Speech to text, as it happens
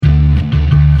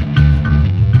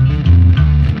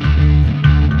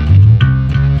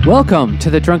Welcome to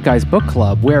the Drunk Guys Book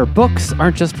Club, where books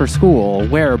aren't just for school,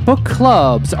 where book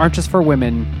clubs aren't just for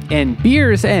women, and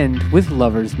beers end with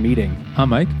lovers meeting. I'm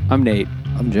Mike. I'm Nate.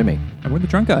 I'm Jimmy. And we're the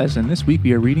Drunk Guys, and this week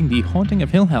we are reading The Haunting of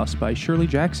Hill House by Shirley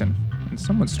Jackson. And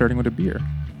someone's starting with a beer.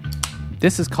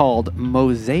 This is called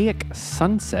Mosaic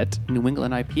Sunset New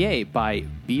England IPA by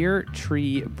Beer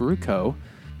Tree Brew Co.,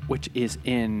 which is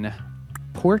in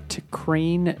Port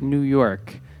Crane, New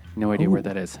York. No idea where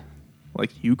that is.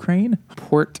 Like Ukraine?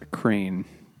 Port Crane.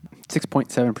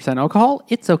 6.7% alcohol.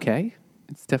 It's okay.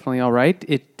 It's definitely all right.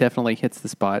 It definitely hits the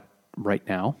spot right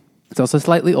now. It's also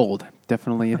slightly old.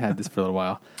 Definitely it had this for a little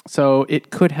while. So it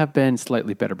could have been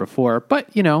slightly better before. But,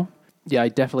 I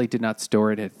definitely did not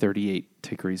store it at 38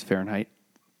 degrees Fahrenheit.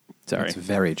 Sorry. It's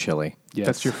very chilly. Yes.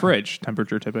 That's your fridge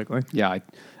temperature, typically. Yeah,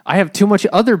 I have too much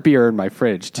other beer in my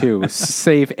fridge, too.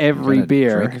 Save every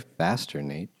beer. Drink faster,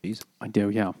 Nate. Jeez. I do,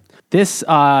 yeah. This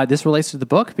relates to the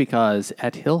book because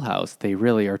at Hill House, they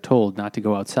really are told not to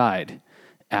go outside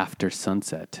after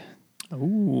sunset.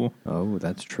 Ooh. Oh,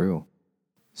 that's true.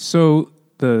 So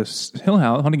the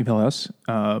Haunting of Hill House,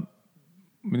 I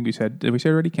think did we say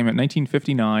already? Came out in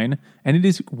 1959, and it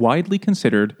is widely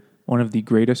considered one of the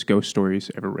greatest ghost stories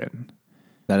ever written.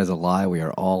 That is a lie we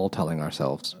are all telling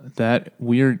ourselves.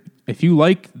 If you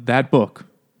like that book,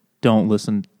 don't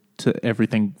listen to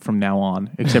everything from now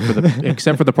on, except for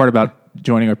the part about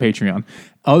joining our Patreon.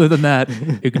 Other than that,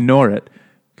 ignore it,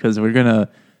 because we're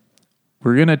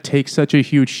gonna take such a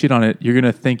huge shit on it. You're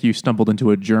gonna think you stumbled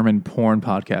into a German porn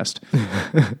podcast.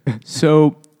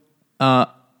 So,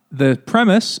 the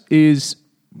premise is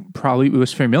probably it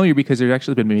was familiar because there's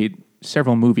actually been made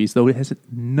several movies, though it has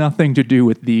nothing to do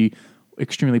with the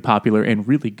extremely popular and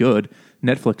really good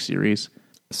Netflix series.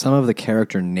 Some of the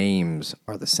character names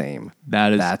are the same.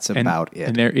 That's about it.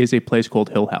 And there is a place called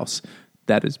Hill House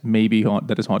that is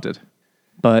haunted.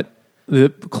 But the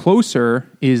closer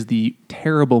is the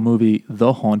terrible movie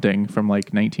The Haunting from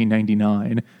like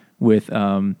 1999 with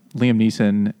Liam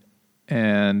Neeson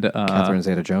and Catherine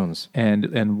Zeta-Jones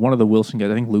and one of the Wilson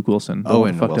guys. I think Luke Wilson.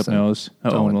 Owen fucked Wilson. Up nose.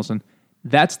 Owen Wilson.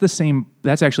 That's the same.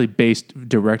 That's actually based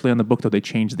directly on the book, though they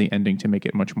changed the ending to make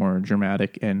it much more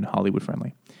dramatic and Hollywood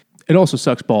friendly. It also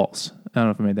sucks balls. I don't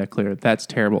know if I made that clear. That's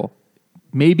terrible.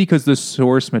 Maybe because the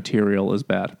source material is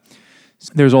bad.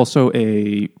 There's also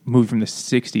a movie from the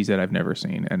 60s that I've never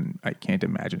seen, and I can't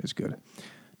imagine it's good.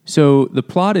 So the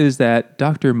plot is that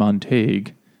Dr.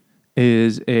 Montague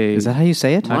is a... Is that how you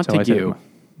say it? Montague.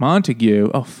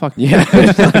 Montague. Oh, fuck. Yeah.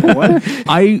 What?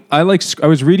 I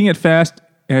was reading it fast,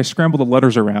 and I scrambled the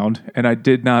letters around, and I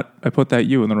put that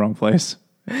U in the wrong place.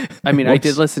 I mean, I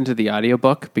did listen to the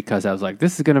audiobook because I was like,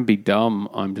 this is going to be dumb.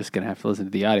 I'm just going to have to listen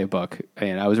to the audiobook.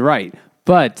 And I was right.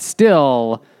 But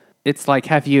still, it's like,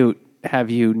 have you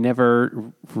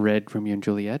never read Romeo and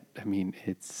Juliet? I mean,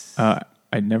 it's... I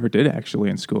never did, actually,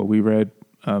 in school. We read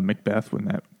Macbeth when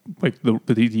that... Like,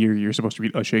 the year you're supposed to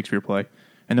read a Shakespeare play.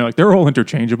 And they're like, they're all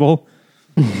interchangeable.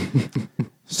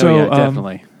 So, yeah,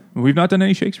 definitely. We've not done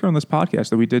any Shakespeare on this podcast,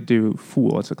 though we did do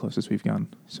Fool. That's the closest we've gone.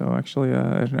 So actually,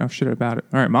 I don't know shit about it.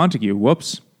 All right, Montague.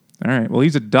 Whoops. All right. Well,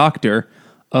 he's a doctor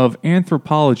of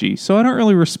anthropology, so I don't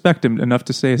really respect him enough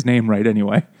to say his name right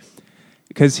anyway.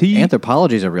 Because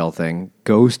Anthropology is a real thing.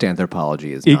 Ghost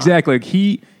anthropology is not. Exactly. Like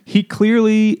he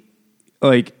clearly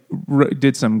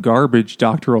did some garbage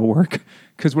doctoral work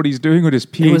because what he's doing with his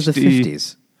PhD... It was the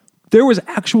 50s. There was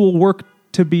actual work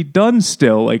to be done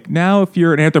still. Like now, if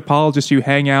you're an anthropologist, you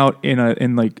hang out in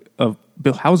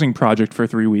a housing project for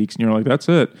 3 weeks, and you're like, that's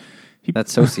it.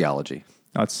 That's sociology.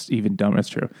 That's even dumb. That's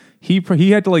true. He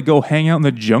had to go hang out in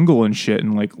the jungle and shit,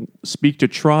 and speak to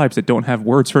tribes that don't have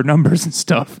words for numbers and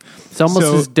stuff. It's almost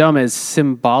as dumb as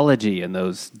symbology in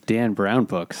those Dan Brown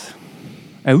books.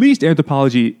 At least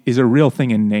anthropology is a real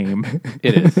thing in name.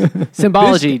 It is.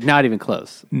 Symbology, not even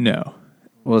close. No.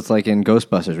 Well, it's like in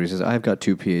Ghostbusters where he says, I've got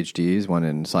 2 PhDs, one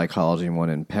in psychology and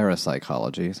one in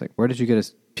parapsychology. It's like, where did you get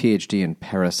a PhD in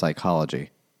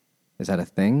parapsychology? Is that a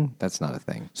thing? That's not a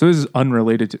thing. So this is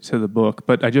unrelated to the book,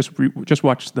 but I just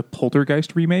watched the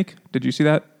Poltergeist remake. Did you see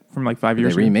that from 5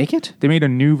 years ago? Did they remake it? They made a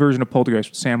new version of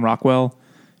Poltergeist with Sam Rockwell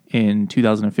in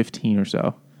 2015 or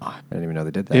so. Oh, I didn't even know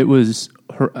they did that. It was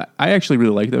I actually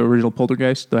really like the original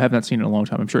Poltergeist, though I have not seen it in a long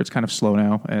time. I'm sure it's kind of slow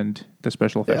now, and the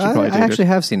special effects are probably I actually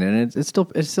have seen it, and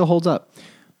it still holds up.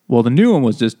 Well, the new one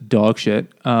was just dog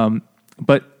shit.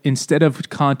 But instead of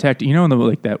contact, in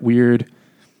that weird,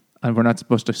 we're not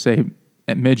supposed to say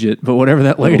midget, but whatever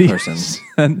that lady person. is.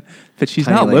 But she's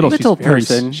Tiny not lady. little. Little She's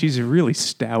person. She's really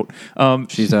stout.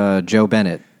 She's Joe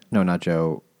Bennett. No, not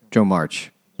Joe. Joe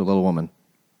March, the little woman.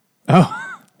 Oh,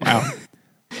 wow.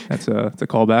 That's a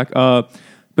callback.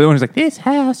 But the one who's like, this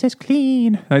house is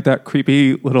clean. Like that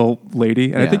creepy little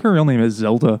lady. And I think her real name is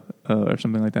Zelda or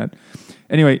something like that.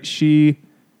 Anyway,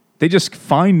 they just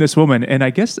find this woman. And I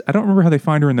guess, I don't remember how they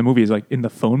find her in the movie. It's like in the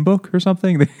phone book or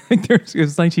something. They think it's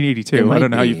 1982. I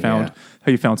don't know how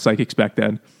you found psychics back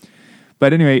then.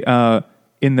 But anyway,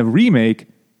 in the remake,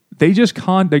 they just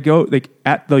they go like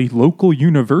at the local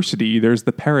university. There's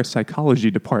the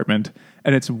parapsychology department,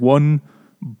 and it's one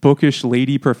bookish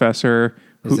lady professor.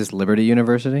 Is this Liberty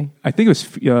University? I think it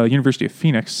was University of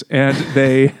Phoenix, and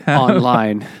they have,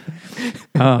 Online.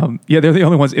 they're the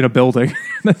only ones in a building.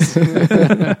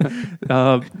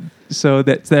 So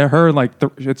that's her like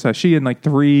she and like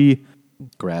 3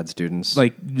 Grad students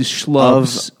like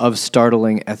schlubs of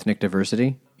startling ethnic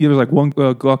diversity. There was like one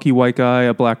gawky white guy,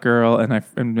 a black girl, and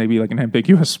maybe like an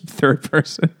ambiguous third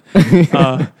person.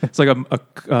 It's like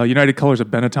a United Colors of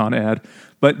Benetton ad,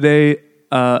 but they.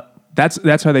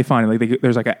 That's how they find it. Like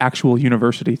there's like an actual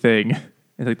university thing,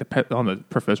 it's like on the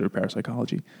professor of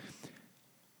parapsychology,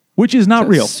 which is not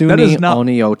real. Sunni that is not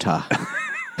Oniota.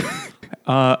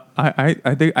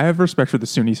 I think I have respect for the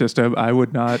Sunni system. I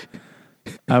would not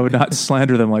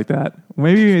slander them like that.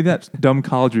 Maybe that dumb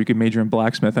college where you could major in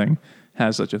blacksmithing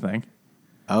has such a thing.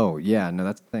 Oh yeah, no,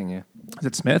 that's the thing. Yeah, is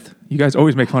it Smith? You guys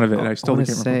always make fun of it. And I still want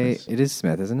can't to remember. say it is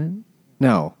Smith, isn't it?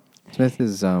 No, Smith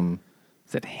is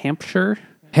Is it Hampshire?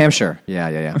 Hampshire.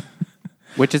 Yeah.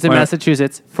 Which is in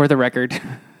Massachusetts, for the record.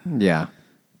 Yeah.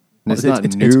 And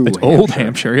It's old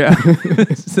Hampshire, yeah.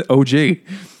 It's the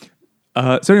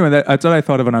OG. So anyway, that's what I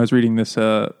thought of when I was reading this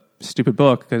stupid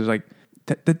book, because like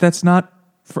that's not.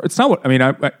 It's not what I mean.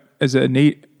 I as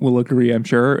Nate will agree, I'm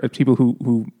sure, people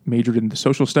who majored in the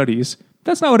social studies.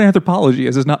 That's not what anthropology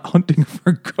is. It's not hunting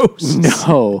for ghosts.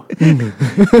 No.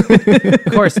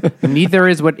 Of course, neither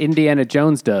is what Indiana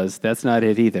Jones does. That's not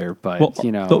it either. But,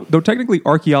 Though technically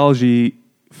archaeology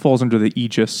falls under the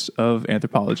aegis of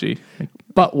anthropology.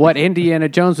 But what Indiana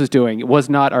Jones was doing was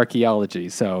not archaeology,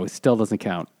 so it still doesn't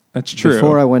count. That's true.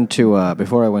 Before I went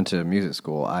to music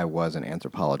school, I was an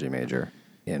anthropology major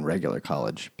in regular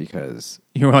college because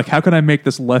you were like, how can I make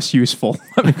this less useful?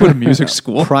 Let me go to music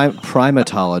school.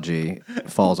 Primatology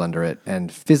falls under it,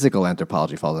 and physical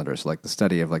anthropology falls under it. So, like the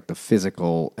study of like the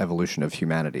physical evolution of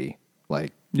humanity,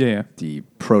 like the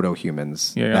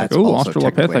proto-humans. Yeah, that's like, also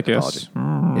technically Australopithecus.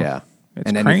 anthropology. Yeah, It's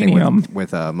and cranium. anything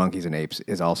with monkeys and apes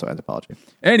is also anthropology.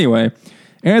 Anyway,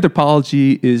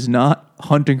 anthropology is not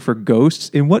hunting for ghosts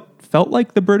in what felt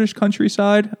like the British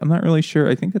countryside. I'm not really sure.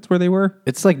 I think that's where they were.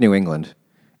 It's like New England.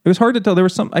 It was hard to tell. There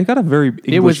was some. I got a very English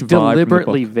It was vibe from the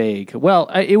deliberately book. vague. Well,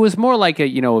 it was more like a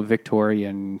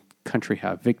Victorian country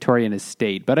house, Victorian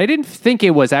estate. But I didn't think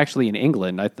it was actually in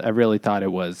England. I really thought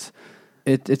it was.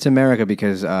 It's America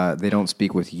because they don't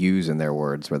speak with U's in their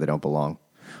words where they don't belong.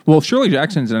 Well, Shirley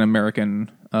Jackson's an American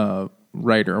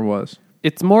writer. Was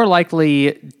It's more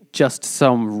likely just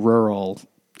some rural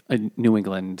New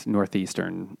England,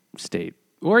 northeastern state,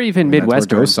 or even That's where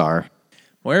Midwestern. ghosts are.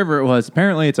 wherever it was.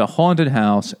 Apparently, it's a haunted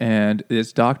house, and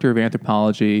this doctor of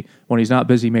anthropology, when he's not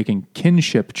busy making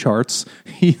kinship charts,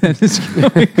 he then is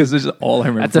going, because this is all I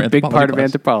remember. That's a big part of class,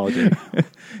 anthropology.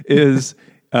 is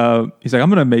he's like, I'm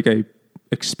going to make a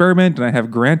experiment, and I have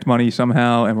grant money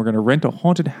somehow, and we're going to rent a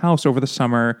haunted house over the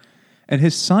summer. And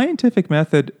his scientific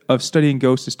method of studying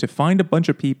ghosts is to find a bunch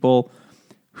of people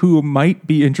who might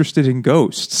be interested in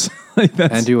ghosts.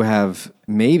 And who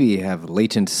maybe have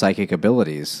latent psychic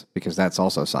abilities, because that's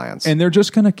also science. And they're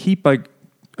just going to keep like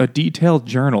a detailed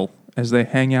journal as they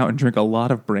hang out and drink a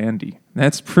lot of brandy.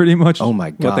 That's pretty much oh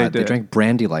my God, what they did. They drank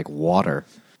brandy like water.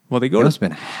 Well, they They must have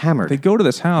been hammered. They go to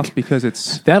this house because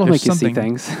it's That'll there's make you see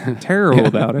something things. terrible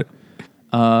about it.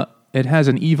 It has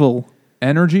an evil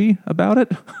energy about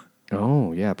it.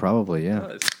 Oh, yeah, probably,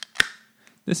 yeah.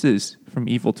 This is from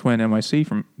Evil Twin MIC,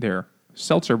 from their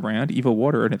seltzer brand, Evil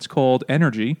Water, and it's called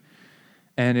Energy.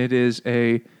 And it is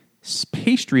a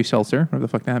pastry seltzer, whatever the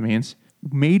fuck that means,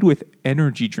 made with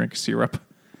energy drink syrup.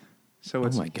 So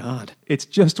it's, oh, my God. It's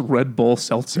just Red Bull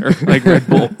seltzer, like Red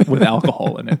Bull with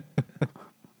alcohol in it.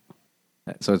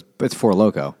 So it's Four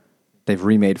Loko. They've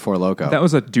remade Four Loko. That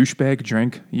was a douchebag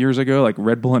drink years ago, like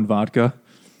Red Bull and vodka.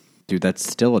 Dude, that's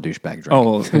still a douchebag drink.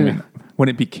 Oh, I mean, when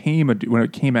it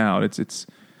came out, its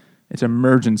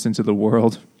emergence into the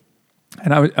world,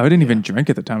 and I didn't even drink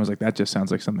at the time. I was like, that just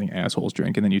sounds like something assholes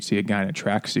drink. And then you'd see a guy in a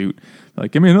tracksuit,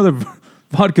 like, give me another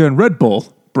vodka and Red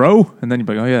Bull, bro. And then you'd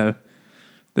be like, oh yeah,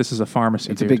 this is a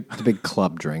pharmacy. It's a big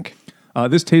club drink.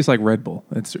 This tastes like Red Bull.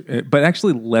 But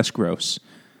actually less gross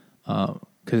because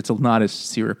it's not as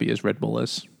syrupy as Red Bull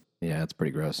is. Yeah, it's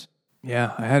pretty gross.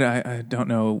 Yeah, I don't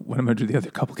know what I'm going to do the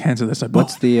other couple cans of this. I bought.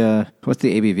 What's the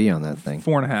ABV on that thing?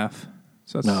 4.5.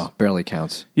 So it's, No, barely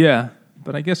counts. Yeah,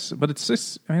 but I guess, but it's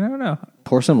just, I mean, I don't know.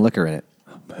 Pour some liquor in it.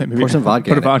 Maybe Pour some vodka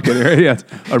Put a in it. vodka there. Yeah,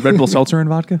 a Red Bull seltzer and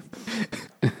vodka.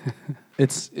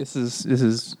 This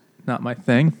is not my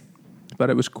thing, but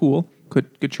it was cool.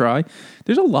 Good try.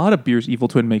 There's a lot of beers Evil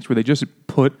Twin makes where they just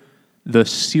put the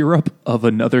syrup of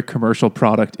another commercial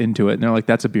product into it, and they're like,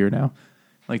 "That's a beer now."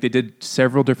 Like they did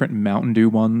several different Mountain Dew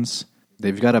ones.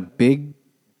 They've got a big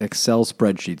Excel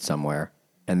spreadsheet somewhere,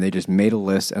 and they just made a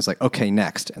list. And it's like, okay,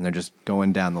 next, and they're just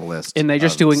going down the list. And they're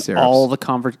just of doing syrups. all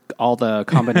the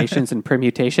combinations and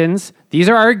permutations. These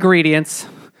are our ingredients.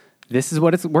 This is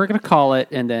what we're going to call it,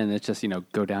 and then it's just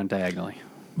go down diagonally.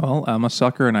 Well, I'm a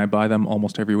sucker, and I buy them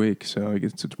almost every week, so I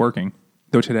guess it's working.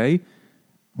 Though today,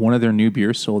 one of their new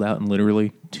beers sold out in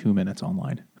literally 2 minutes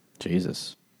online.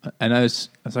 Jesus. And I was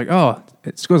like, oh,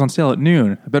 it goes on sale at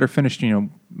noon. I better finish,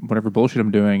 whatever bullshit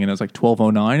I'm doing. And it was like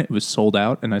 12:09. It was sold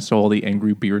out, and I saw all the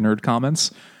angry beer nerd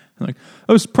comments. I'm like,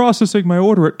 I was processing my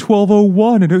order at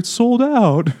 12:01, and it sold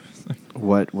out.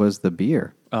 What was the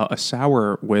beer? A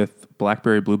sour with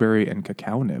blackberry, blueberry, and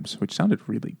cacao nibs, which sounded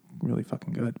really, really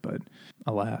fucking good. But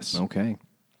alas. Okay.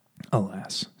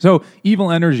 Alas. So, evil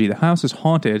energy. The house is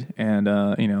haunted, and,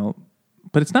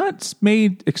 but it's not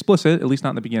made explicit, at least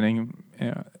not in the beginning,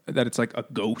 that it's like a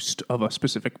ghost of a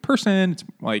specific person. It's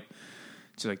like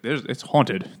it's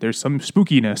haunted. There's some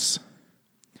spookiness.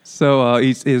 So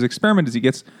his experiment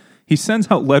is he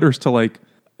sends out letters to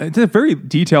it's a very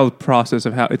detailed process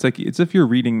of how it's if you're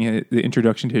reading the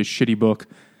introduction to his shitty book.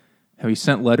 How he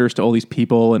sent letters to all these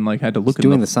people and had to look at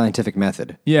doing the scientific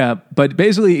method. Yeah, but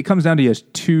basically it comes down to he has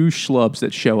two schlubs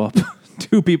that show up.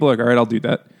 Two people are like, all right, I'll do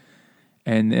that.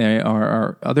 And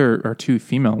our two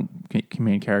female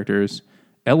main characters,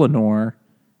 Eleanor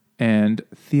and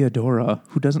Theodora,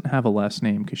 who doesn't have a last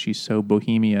name because she's so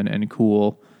bohemian and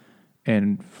cool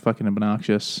and fucking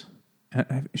obnoxious.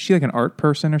 Is she like an art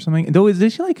person or something? Though,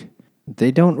 is she like...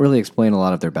 They don't really explain a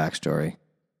lot of their backstory.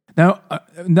 Now,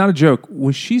 not a joke.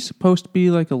 Was she supposed to be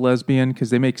like a lesbian? Because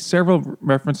they make several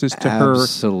references to her.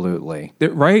 Absolutely.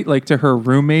 Right? Like to her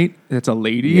roommate that's a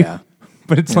lady. Yeah.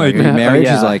 But it's Like, like... are you married?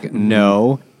 yeah. She's like,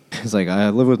 no. It's like,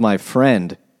 I live with my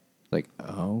friend. Like,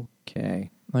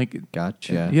 okay. Like,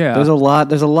 Gotcha. Yeah. There's a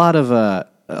lot of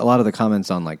the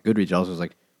comments on Goodreads also was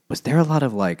like, was there a lot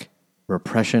of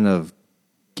repression of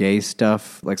gay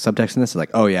stuff, subtext in this?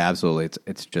 Like, oh yeah, absolutely.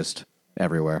 It's just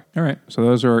everywhere. all right. So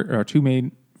those are our two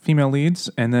main female leads.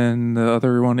 And then the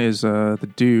other one is the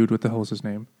dude. What the hell is his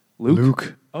name?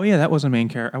 Luke. Oh, yeah. That was a main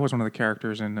character. I was one of the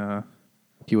characters in...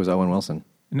 He was Owen Wilson.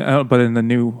 No, but in the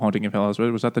new Haunting of Hill House,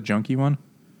 was that the junkie one?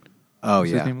 Oh,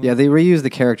 What's his yeah. name? Yeah, they reused the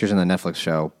characters in the Netflix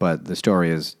show, but the story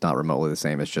is not remotely the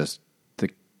same. It's just the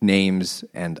names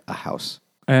and a house.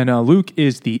 And Luke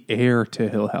is the heir to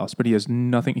Hill House, but he has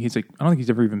nothing. He's I don't think he's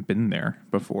ever even been there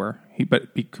before.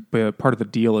 But part of the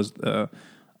deal is a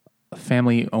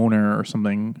family owner or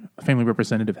something, a family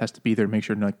representative has to be there to make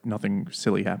sure nothing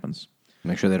silly happens.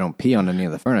 Make sure they don't pee on any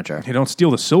of the furniture. They don't steal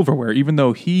the silverware, even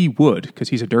though he would, because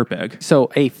he's a dirtbag.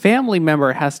 So a family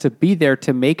member has to be there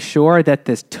to make sure that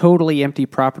this totally empty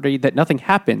property, that nothing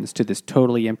happens to this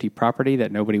totally empty property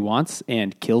that nobody wants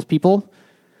and kills people.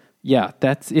 Yeah,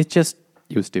 it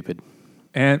was stupid.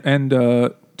 And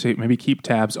to maybe keep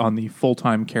tabs on the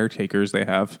full-time caretakers they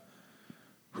have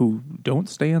who don't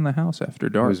stay in the house after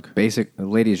dark. The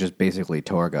lady is just basically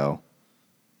Torgo.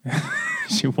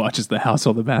 She watches the house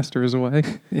while the master is away.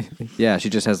 Yeah, she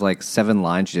just has 7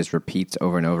 lines. She just repeats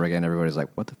over and over again. Everybody's like,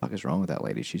 what the fuck is wrong with that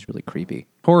lady? She's really creepy.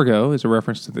 Torgo is a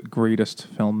reference to the greatest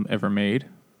film ever made.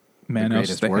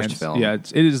 Manos, greatest worst film. Yeah,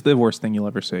 it is the worst thing you'll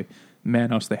ever see.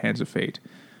 Manos, the Hands of Fate.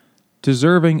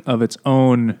 Deserving of its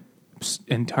own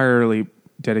entirely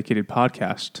dedicated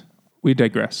podcast. We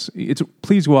digress.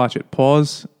 Please watch it.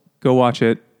 Pause, go watch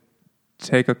it,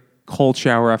 take a cold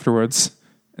shower afterwards,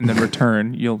 and then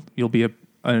return. You'll be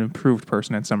an improved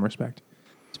person in some respect.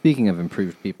 Speaking of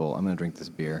improved people, I'm going to drink this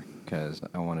beer because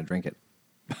I want to drink it.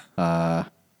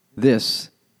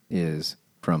 This is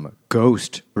from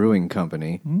Ghost Brewing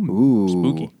Company. Ooh.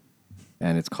 Spooky.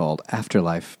 And it's called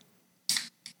Afterlife.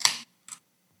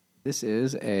 This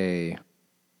is a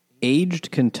aged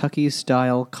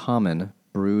Kentucky-style common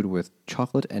brewed with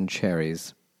chocolate and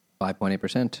cherries,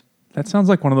 5.8%. That sounds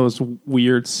like one of those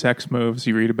weird sex moves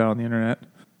you read about on the internet.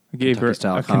 I gave her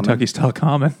a Kentucky-style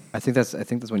common. I think that's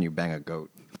when you bang a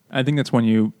goat. I think that's when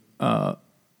you it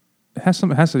has to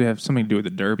have something to do with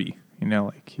the Derby.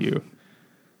 You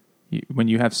when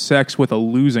you have sex with a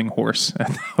losing horse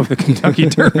of the Kentucky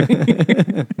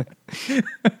Derby.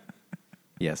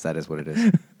 Yes, that is what it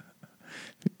is.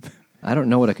 I don't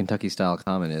know what a Kentucky-style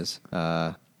common is,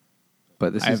 but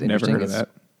this is I've never interesting. heard of that.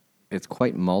 It's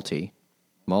quite malty.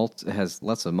 malt. It has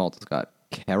lots of malt. It's got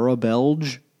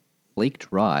carabelge, flaked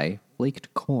rye,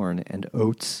 flaked corn, and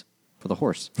oats for the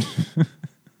horse.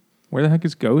 Where the heck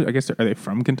is Goat? I guess, are they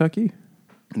from Kentucky?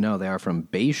 No, they are from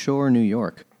Bayshore, New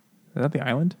York. Is that the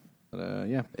island? But,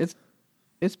 yeah, it's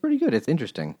pretty good. It's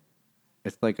interesting.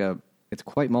 It's it's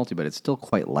quite malty, but it's still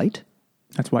quite light.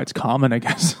 That's why it's common, I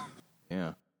guess.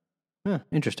 Yeah. Yeah,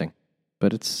 interesting.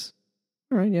 But it's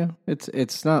all right, yeah.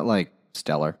 It's not like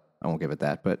stellar. I won't give it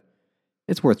that, but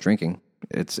it's worth drinking.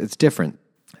 It's different.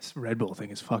 This Red Bull thing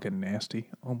is fucking nasty.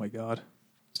 Oh my God.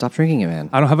 Stop drinking it, man.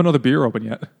 I don't have another beer open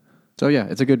yet. So yeah,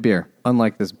 it's a good beer.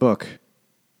 Unlike this book,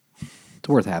 it's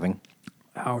worth having.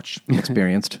 Ouch.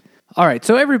 Experienced. All right,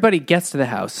 so everybody gets to the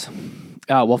house.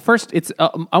 Well, first, it's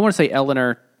I want to say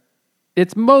Eleanor.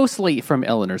 It's mostly from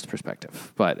Eleanor's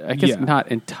perspective, but I guess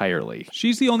not entirely.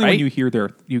 She's the only Right? one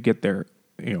you get their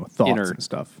thoughts Inner- and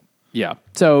stuff. Yeah.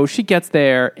 So she gets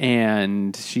there,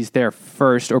 and she's there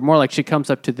first, or more like she comes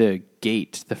up to the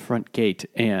gate, the front gate,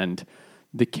 and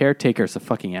the caretaker's a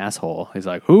fucking asshole. He's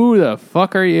like, "Who the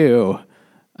fuck are you?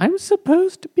 I'm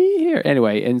supposed to be here."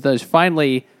 Anyway, and then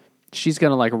finally, she's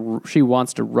gonna she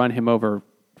wants to run him over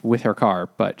with her car,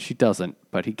 but she doesn't.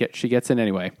 But she gets in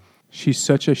anyway. She's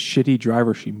such a shitty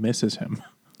driver, she misses him.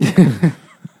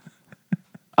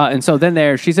 And so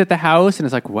then she's at the house, and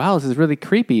it's like, wow, this is really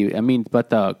creepy. I mean, but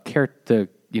the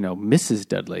Mrs.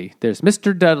 Dudley, there's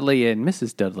Mr. Dudley and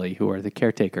Mrs. Dudley who are the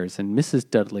caretakers, and Mrs.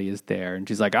 Dudley is there, and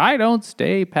she's like, I don't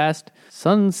stay past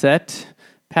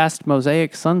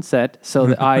mosaic sunset, so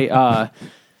that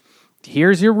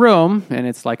here's your room, and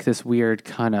it's like this weird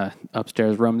kind of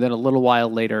upstairs room. Then a little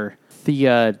while later,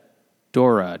 Theodora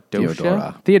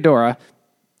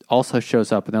also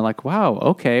shows up, and they're like, wow,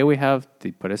 okay,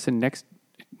 they put us in next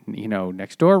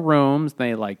door rooms.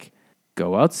 They like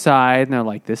go outside, and they're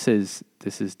like, this is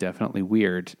definitely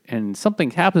weird, and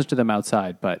something happens to them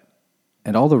outside, but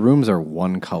And all the rooms are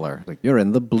one color. Like, you're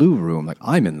in the blue room. Like,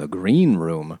 I'm in the green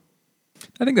room.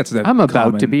 I think that's I'm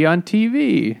about to be on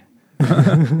TV.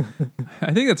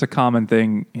 I think that's a common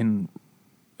thing in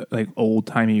like old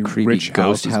timey Creepy rich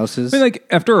ghost houses. I mean, like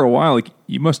after a while, like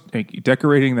you must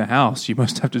decorating the house. You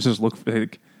must have to just look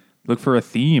for a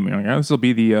theme. You know, this will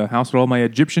be the house with all my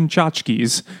Egyptian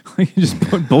tchotchkes. You just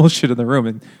put bullshit in the room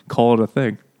and call it a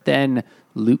thing. Then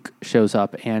Luke shows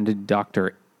up and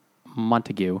Dr.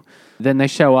 Montague. Then they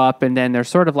show up, and then they're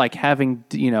sort of like having,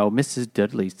 Mrs.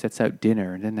 Dudley sets out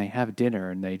dinner, and then they have dinner,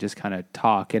 and they just kind of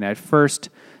talk. And at first,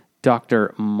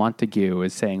 Dr. Montague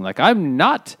is saying, like, I'm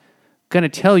not going to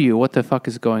tell you what the fuck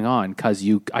is going on, because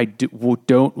I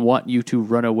don't want you to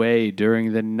run away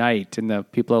during the night. And the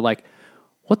people are like,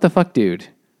 what the fuck, dude?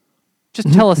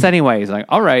 Just tell us anyway. He's like,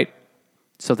 all right.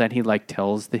 So then he like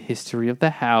tells the history of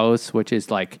the house, which is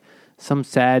like some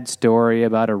sad story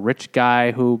about a rich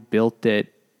guy who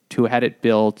had it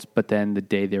built, but then the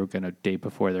day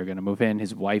before they were gonna move in,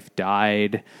 his wife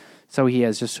died. So he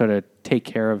has just sort of take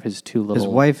care of his two little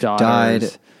His wife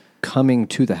daughters. died coming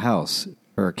to the house.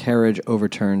 Her carriage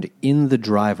overturned in the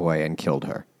driveway and killed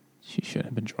her. She should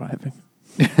have been driving.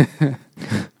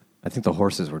 I think the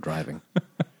horses were driving.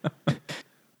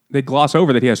 They gloss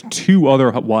over that he has two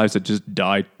other wives that just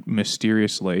died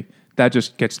mysteriously. That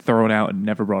just gets thrown out and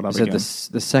never brought up Said again.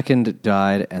 the second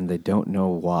died, and they don't know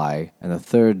why. And the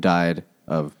third died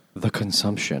of the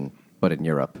consumption, but in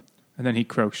Europe. And then he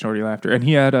croaked shortly after. And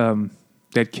he had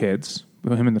kids.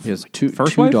 Him and He has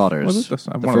first two wife? daughters. Was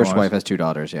it? The first wife has two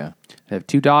daughters, yeah. They have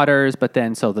two daughters, but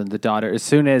then the daughter, as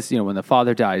soon as, when the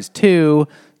father dies too,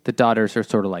 the daughters are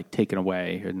sort of like taken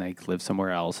away and they live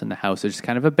somewhere else, and the house is just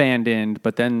kind of abandoned.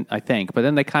 But then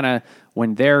they kind of,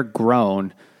 when they're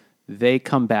grown, they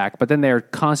come back, but then they're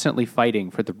constantly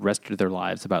fighting for the rest of their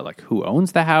lives about like who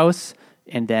owns the house.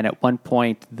 And then at one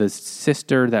point, the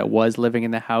sister that was living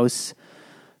in the house,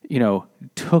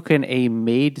 took in a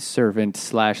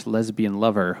maidservant / lesbian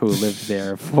lover who lived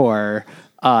there for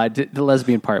the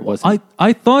lesbian part wasn't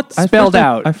I thought spelled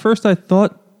out. At first, I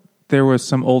thought there was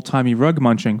some old timey rug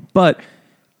munching, but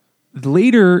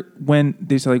later when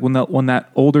they say like when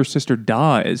that older sister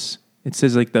dies, it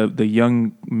says like the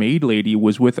young maid lady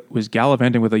was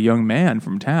gallivanting with a young man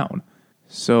from town.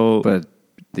 So, But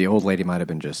the old lady might have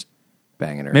been just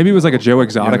banging her. maybe it was like a Joe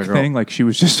Exotic younger girl. thing. Like she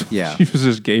was just she was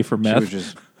just gay for She meth. was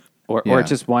just or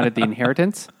just wanted the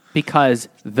inheritance, because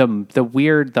the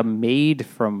maid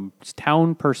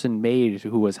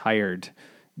who was hired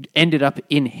ended up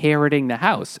inheriting the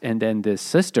house, and then this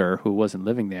sister who wasn't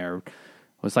living there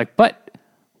was like, but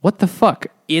what the fuck,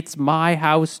 it's my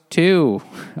house too.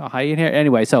 I inherit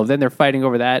anyway. So then they're fighting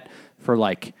over that for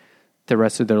like the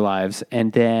rest of their lives,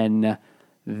 and then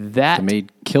The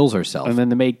maid kills herself. And then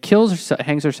the maid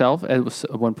hangs herself at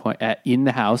one point in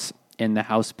the house, and the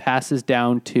house passes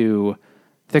down to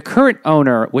the current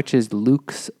owner, which is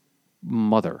Luke's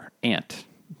aunt.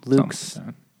 Luke's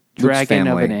dragon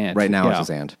of an aunt. Right now it's his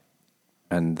aunt.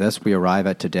 And this we arrive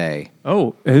at today.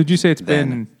 Oh, did you say it's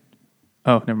been...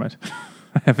 Oh, never mind.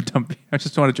 I have a dumb... I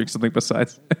just want to drink something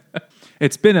besides.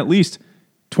 It's been at least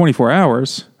 24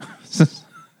 hours.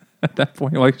 At that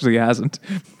point, well, actually it hasn't.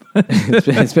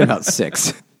 It's been about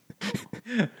 6.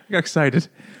 I got excited.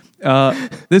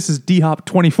 This is D-Hop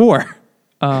 24.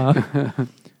 And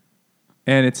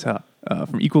it's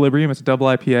from Equilibrium. It's a double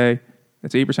IPA.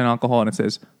 It's 8% alcohol, and it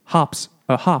says hop,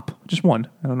 just one.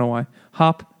 I don't know why.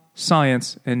 Hop,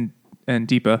 science, and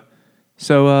Deepa.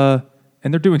 So,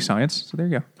 and they're doing science, so there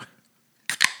you go.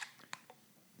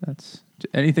 That's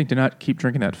anything to not keep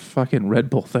drinking that fucking Red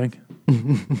Bull thing.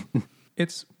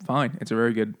 It's fine. It's a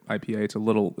very good IPA.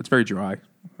 It's very dry.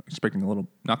 Expecting a little,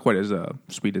 not quite as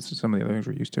sweet as some of the other things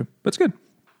we're used to, but it's good.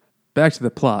 Back to the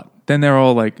plot. Then they're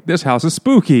all like, "This house is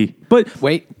spooky." But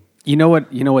wait, you know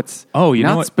what? What's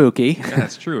not spooky? Yeah,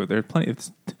 that's true. There's plenty.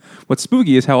 What's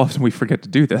spooky is how often we forget to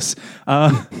do this.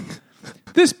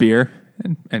 This beer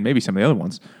and maybe some of the other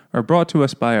ones are brought to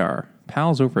us by our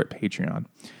pals over at Patreon.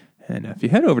 And if you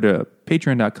head over to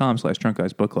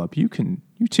patreon.com/drunkguysbookclub, you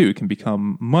too can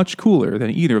become much cooler than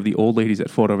either of the old ladies that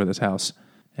fought over this house.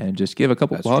 And just give a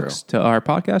couple bucks to our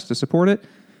podcast to support it.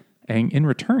 And in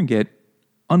return, get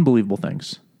unbelievable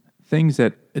things. Things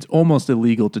that it's almost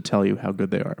illegal to tell you how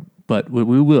good they are. But we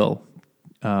will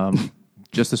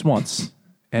just this once.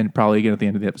 And probably again at the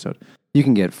end of the episode. You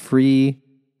can get free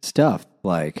stuff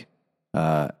like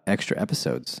extra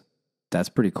episodes. That's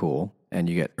pretty cool. And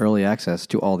you get early access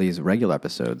to all these regular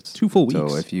episodes. 2 full weeks.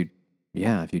 So if you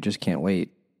just can't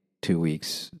wait 2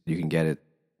 weeks, you can get it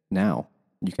now.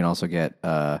 You can also get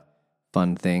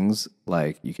fun things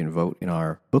like you can vote in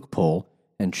our book poll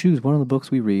and choose one of the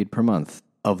books we read per month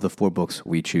of the 4 books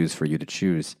we choose for you to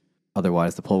choose.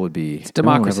 Otherwise, the poll would be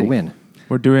democracy. No one will ever win.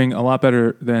 We're doing a lot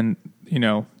better than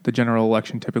the general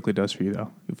election typically does for you,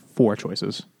 though. You have 4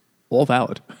 choices, all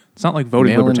valid. It's not like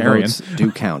voting Mail-in libertarian. votes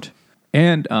do count.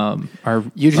 And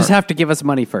you just have to give us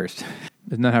money first.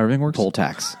 Isn't that how everything works? Poll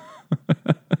tax.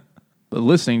 But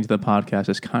listening to the podcast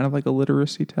is kind of like a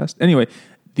literacy test. Anyway,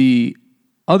 the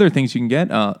other things you can get,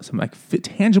 some like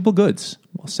tangible goods.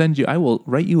 I will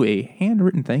write you a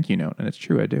handwritten thank you note, and it's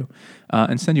true, I do,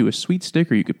 and send you a sweet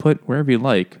sticker you could put wherever you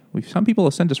like. Some people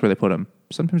have sent us where they put them.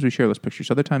 Sometimes we share those pictures.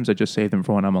 Other times I just save them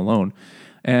for when I'm alone.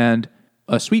 And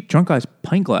a sweet Drunk Guy's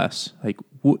pint glass, like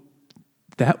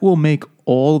that will make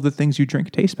all the things you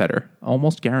drink taste better,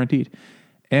 almost guaranteed.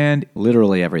 And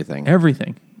literally everything.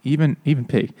 Everything, even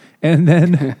pee. And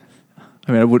then,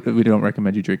 I mean, we don't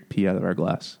recommend you drink pee out of our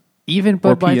glass. Even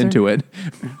or Budweiser? pee into it.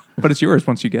 But it's yours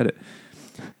once you get it.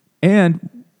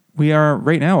 And we are,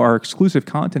 right now, our exclusive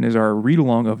content is our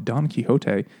read-along of Don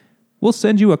Quixote. We'll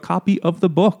send you a copy of the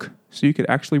book so you could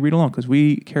actually read along because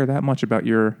we care that much about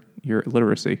your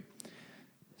literacy.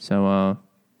 So, am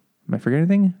I forgetting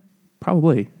anything?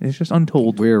 Probably. It's just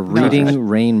untold. We're reading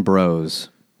Rain Bros.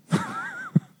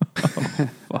 Oh,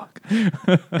 fuck.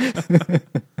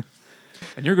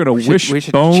 And you're going to we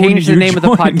should change the name of the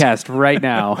podcast right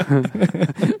now.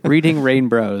 Reading Rain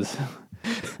Bros.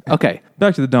 Okay.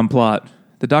 Back to the dumb plot.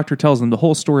 The doctor tells them the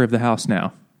whole story of the house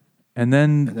now. And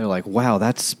they're like, wow,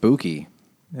 that's spooky.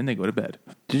 Then they go to bed.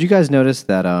 Did you guys notice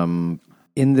that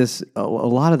in this, a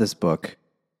lot of this book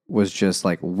was just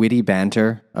like witty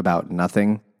banter about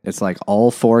nothing? It's like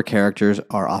all 4 characters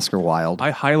are Oscar Wilde.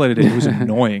 I highlighted it. It was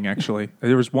annoying, actually.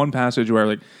 There was one passage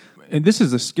where, and this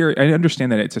is a scary... I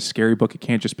understand that it's a scary book. It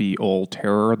can't just be all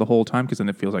terror the whole time because then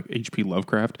it feels like H.P.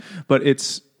 Lovecraft. But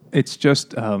it's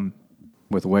just...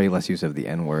 with way less use of the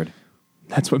N-word.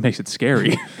 That's what makes it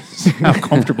scary. How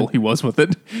comfortable he was with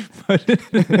it.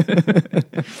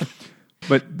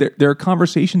 But their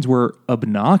conversations were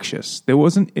obnoxious. There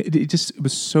wasn't... It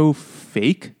was so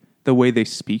fake... the way they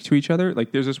speak to each other.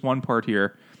 Like, there's this one part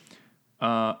here,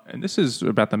 and this is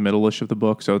about the middle-ish of the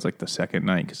book, so it's like the second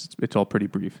night, because it's all pretty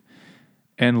brief.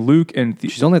 And Luke and...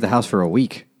 She's only at the house for a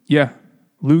week. Yeah.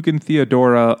 Luke and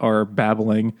Theodora are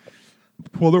babbling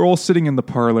while they're all sitting in the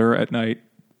parlor at night.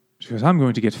 She goes, I'm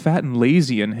going to get fat and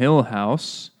lazy in Hill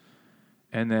House.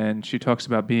 And then she talks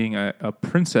about being a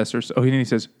princess or so. Oh, and he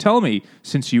says, tell me,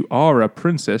 since you are a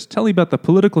princess, tell me about the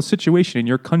political situation in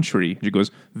your country. She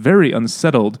goes, very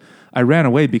unsettled. I ran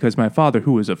away because my father,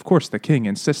 who is of course the king,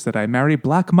 insists that I marry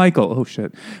Black Michael. Oh,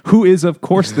 shit. Who is of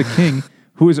course the king,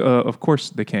 who is, of course,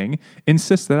 the king,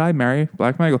 insists that I marry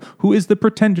Black Michael, who is the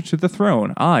pretender to the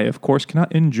throne. I, of course,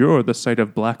 cannot endure the sight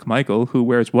of Black Michael, who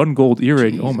wears one gold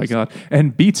earring, oh my God,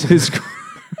 and beats his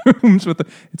grooms with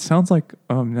it sounds like,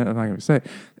 I'm not going to say it.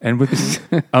 And with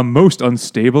a most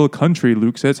unstable country,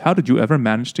 Luke says, how did you ever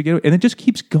manage to get away? And it just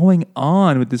keeps going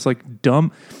on with this like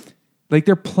dumb, like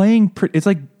they're playing, it's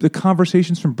like the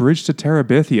conversations from Bridge to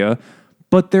Terabithia,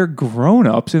 but they're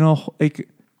grown-ups in a, like...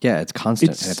 Yeah, it's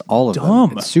constant. It's and it's all of dumb.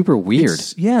 them. It's super weird.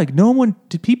 Like no one,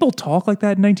 did people talk like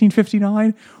that in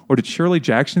 1959? Or did Shirley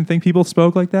Jackson think people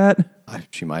spoke like that?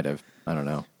 She might have. I don't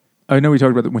know. I know we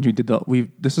talked about that when we did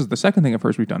this is the second thing of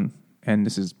hers we've done, and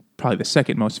this is probably the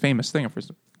second most famous thing of hers.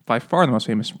 By far the most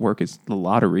famous work is The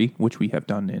Lottery, which we have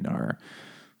done in a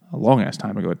long ass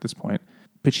time ago at this point.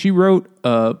 But she wrote,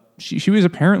 she was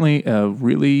apparently a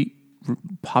really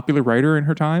popular writer in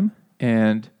her time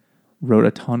and wrote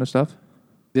a ton of stuff.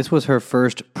 This was her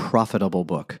first profitable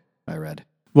book, I read.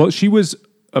 Well, she was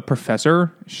a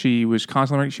professor. She was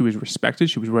constantly writing. She was respected.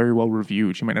 She was very well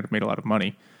reviewed. She might not have made a lot of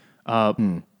money.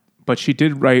 But she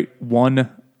did write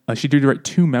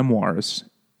two memoirs.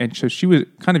 And so she was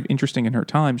kind of interesting in her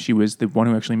time. She was the one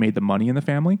who actually made the money in the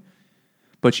family.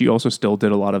 But she also still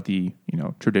did a lot of the,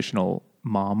 traditional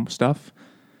mom stuff.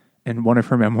 And one of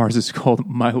her memoirs is called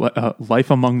My Life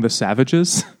Among the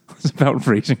Savages. It's about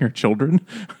raising her children.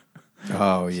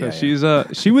 Oh, yeah. So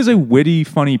she was a witty,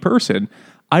 funny person.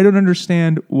 I don't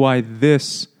understand why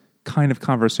this kind of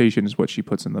conversation is what she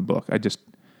puts in the book.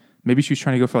 Maybe she was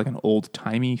trying to go for like an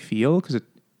old-timey feel, because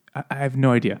I have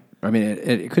no idea. I mean,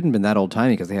 it couldn't have been that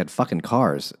old-timey because they had fucking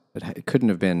cars. It couldn't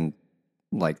have been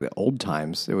like the old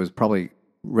times. It was probably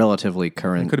relatively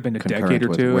current. It could have been a decade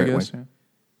or two, I guess.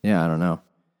 Yeah, I don't know.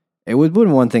 It would have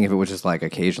been one thing if it was just like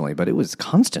occasionally, but it was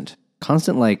constant,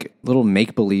 like little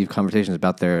make-believe conversations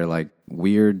about their like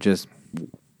weird, just,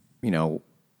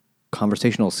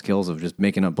 conversational skills of just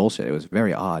making up bullshit. It was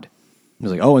very odd. It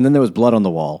was like, oh, and then there was blood on the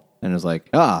wall. And it was like,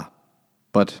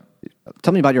 but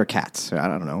tell me about your cats. I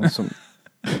don't know.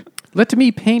 Let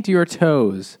me paint your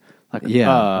toes. Like,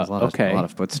 yeah, a lot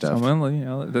of foot So, stuff.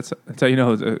 well, that's how you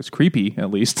know it's creepy,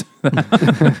 at least.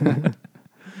 It's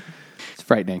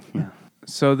frightening. Yeah.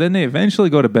 So then they eventually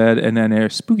go to bed, and then their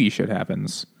spooky shit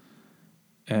happens.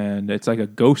 And it's like a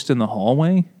ghost in the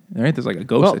hallway, right? There's like a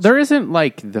ghost. Well, there isn't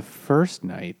like the first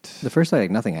night. The first night,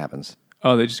 like, nothing happens.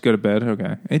 Oh, they just go to bed?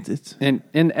 Okay. It's And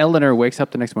Eleanor wakes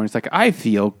up the next morning. It's like, I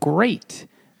feel great.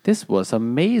 This was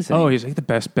amazing. Oh, he's like the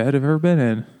best bed I've ever been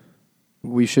in.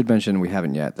 We should mention, we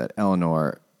haven't yet, that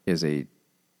Eleanor is a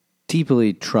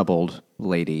deeply troubled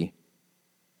lady,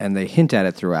 and they hint at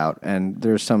it throughout, and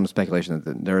there's some speculation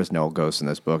that there is no ghost in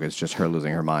this book. It's just her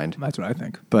losing her mind. That's what I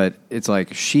think. But it's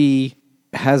like she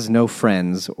has no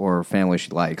friends or family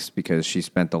she likes because she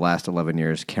spent the last 11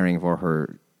 years caring for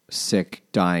her sick,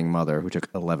 dying mother who took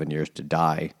 11 years to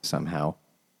die somehow.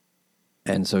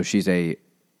 And so she's a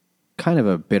kind of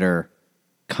a bitter,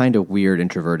 kind of weird,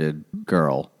 introverted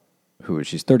girl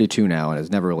she's 32 now and has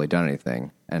never really done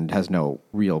anything and has no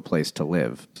real place to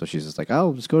live. So she's just like,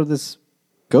 oh, just go to this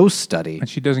ghost study. And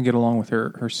she doesn't get along with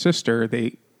her sister.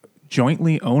 They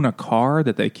jointly own a car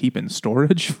that they keep in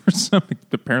storage for something.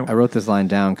 Apparently, I wrote this line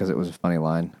down because it was a funny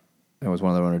line. It was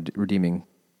one of the redeeming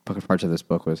parts of this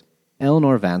book was,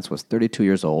 Eleanor Vance was 32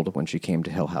 years old when she came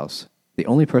to Hill House. The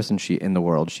only person in the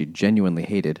world she genuinely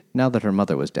hated, now that her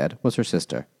mother was dead, was her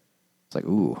sister. It's like,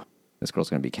 ooh, this girl's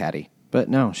going to be catty. But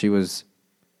no, she was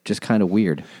just kind of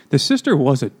weird. The sister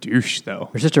was a douche, though.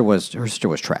 Her sister was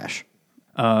trash.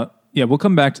 Yeah, we'll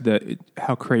come back to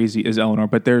how crazy is Eleanor,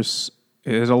 but there's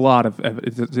a lot of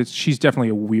she's definitely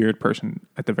a weird person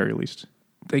at the very least.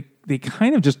 They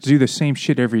kind of just do the same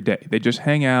shit every day. They just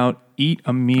hang out, eat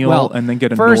a meal, and then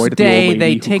get annoyed first at the old day lady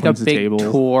they who take a cleans the big table.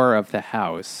 tour of the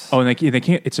house. Oh, and they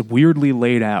can't. It's weirdly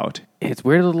laid out. It's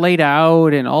weirdly laid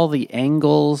out, and all the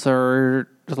angles are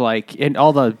like, and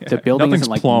all the building nothing's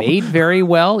isn't like plumb. made very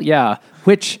well. Yeah,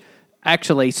 which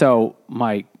actually, so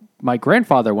my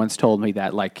grandfather once told me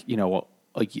that, like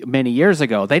many years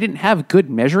ago, they didn't have good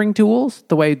measuring tools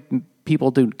the way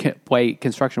people do, way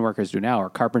construction workers do now, or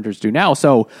carpenters do now.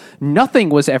 So nothing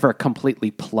was ever completely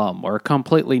plumb or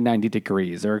completely 90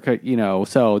 degrees, or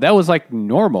so that was like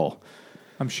normal.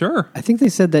 I'm sure. I think they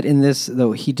said that in this,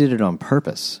 though, he did it on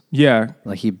purpose. Yeah.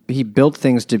 Like he built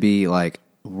things to be like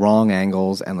wrong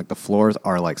angles, and like the floors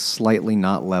are like slightly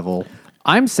not level.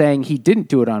 I'm saying he didn't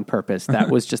do it on purpose.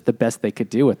 That was just the best they could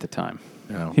do at the time.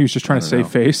 No, He was just trying to save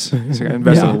face. He's like, I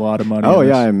invested a lot of money. Oh in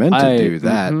yeah, this. I meant to do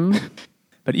that.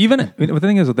 But even the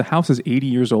thing is, the house is 80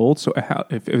 years old. So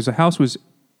if it was a house was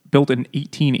built in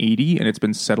 1880 and it's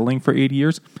been settling for 80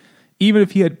 years, even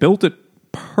if he had built it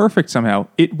perfect somehow,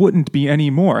 it wouldn't be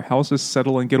anymore. Houses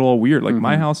settle and get all weird. Like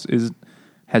my house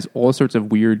has all sorts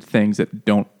of weird things that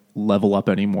don't level up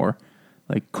anymore,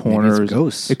 like corners. Maybe it's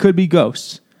ghosts. It could be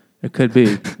ghosts. It could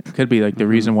be. It could be like the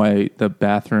reason why the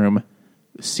bathroom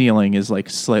ceiling is like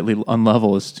slightly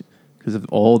unlevel is because of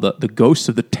all the ghosts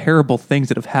of the terrible things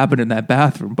that have happened in that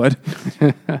bathroom. But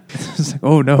it's like,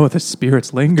 oh no, the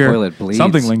spirits linger. Toilet bleeds.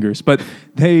 Something lingers. But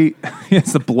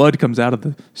yes, the blood comes out of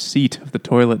the seat of the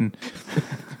toilet and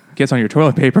gets on your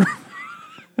toilet paper.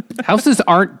 Houses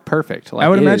aren't perfect. Like I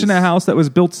would it imagine is. a house that was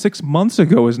built 6 months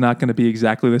ago is not going to be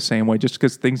exactly the same way just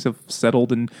because things have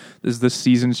settled and as the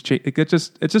seasons change. It's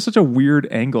just such a weird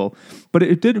angle. But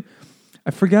it did,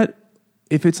 I forget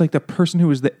if it's like the person who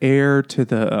was the heir to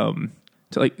the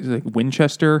to like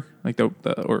Winchester, like the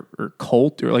or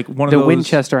Colt or like one of The those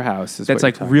Winchester house is that's what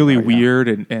like you're talking really about, yeah.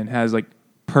 weird and has like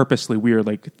purposely weird,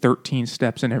 like 13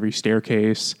 steps in every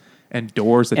staircase and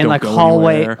doors that And don't like go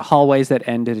anywhere. hallways that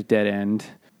end at a dead end.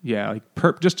 Yeah,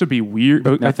 like just to be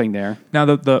weird. Nothing there. Now,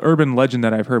 the urban legend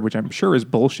that I've heard, which I'm sure is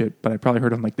bullshit, but I probably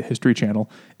heard on like the History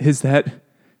Channel, is that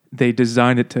they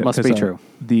designed it to Must be true.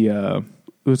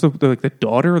 It was like the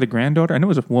daughter or the granddaughter. I know it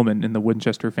was a woman in the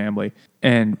Winchester family,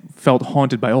 and felt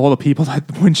haunted by all the people that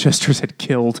the Winchesters had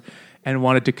killed, and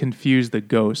wanted to confuse the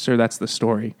ghosts. Or that's the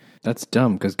story. That's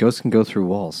dumb because ghosts can go through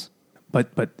walls. But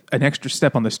an extra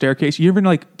step on the staircase. You ever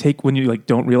like take when you like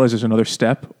don't realize there's another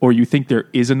step, or you think there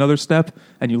is another step,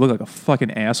 and you look like a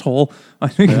fucking asshole? I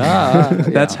think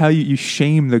that's how you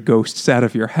shame the ghosts out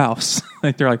of your house.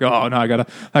 Like they're like, oh no, I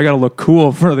gotta look cool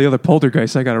in front of the other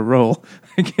poltergeists. I gotta roll.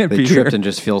 I can't They be tripped here. and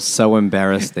just feel so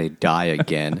embarrassed they die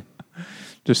again.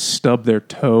 Just stub their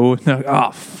toe. And they're like,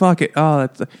 oh fuck it. Oh,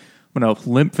 I'm gonna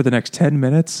limp for the next 10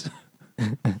 minutes.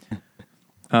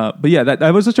 But yeah,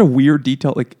 that was such a weird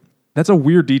detail. Like. That's a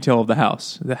weird detail of the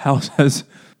house. The house has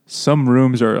some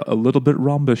rooms are a little bit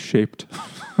rhombus shaped.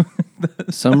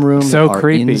 Some rooms So are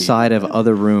creepy. inside of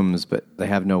other rooms, but they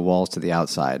have no walls to the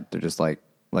outside. They're just like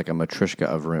a matryoshka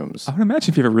of rooms. I would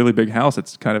imagine if you have a really big house,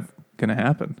 it's kind of going to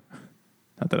happen.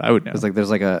 Not that I would know. It's like there's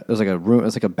like a room.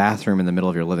 It's like a bathroom in the middle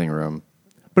of your living room.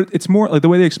 But it's more like the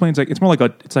way they explain. It's more like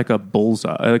it's like a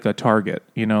bullseye, like a target.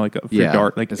 You know, like for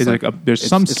dart. Like it's like there's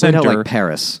some it's center, laid out like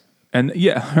Paris. and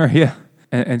yeah.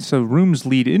 And so rooms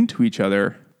lead into each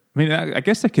other. I mean, I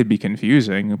guess that could be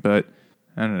confusing, but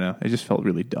I don't know. It just felt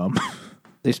really dumb.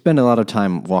 They spend a lot of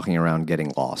time walking around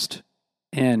getting lost.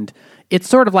 And it's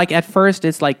sort of like at first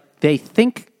it's like they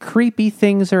think creepy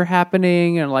things are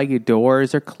happening and like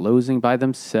doors are closing by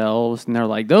themselves and they're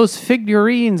like, those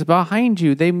figurines behind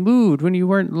you, they moved when you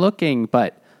weren't looking.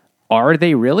 But are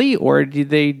they really? Or do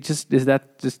they is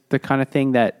that just the kind of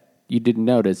thing that you didn't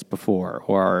notice before?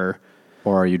 Or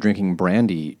Or are you drinking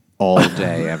brandy all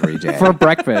day, every day? for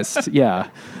breakfast, yeah.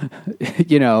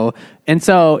 And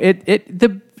so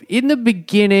in the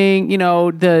beginning,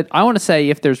 I want to say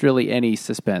if there's really any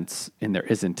suspense, and there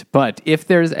isn't, but if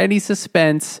there's any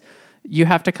suspense, you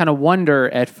have to kind of wonder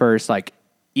at first, like,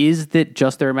 is that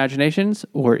just their imaginations,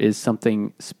 or is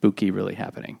something spooky really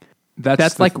happening?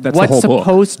 That's the what's whole book.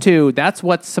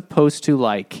 what's supposed to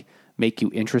like make you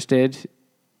interested.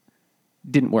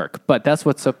 Didn't work, but that's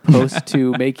what's supposed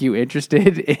to make you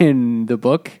interested in the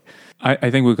book.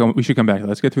 I think we should come back.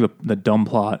 Let's get through the dumb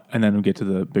plot, and then we'll get to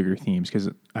the bigger themes, because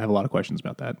I have a lot of questions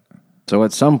about that. So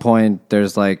at some point,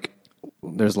 there's like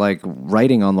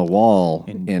writing on the wall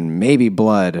in maybe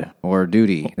blood or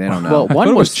duty. They don't know. Well, thought one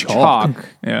it was was chalk. chalk.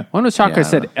 Yeah. One was chalk. Yeah, I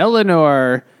said,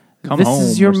 Eleanor, Come this home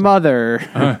is your or something.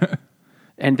 mother.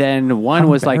 And then one How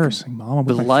was like embarrassing, Mom, I'm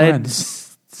with my blood.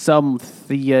 friends. Some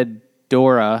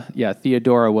Theodora. Yeah,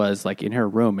 Theodora was like in her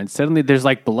room, and suddenly there's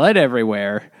like blood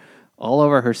everywhere, all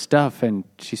over her stuff, and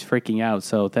she's freaking out.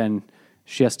 So then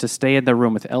she has to stay in the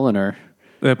room with Eleanor.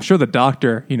 I'm sure the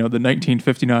doctor, the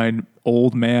 1959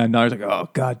 old man, now he's like, oh,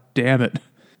 God damn it.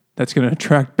 That's going to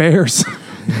attract bears.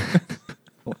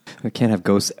 We can't have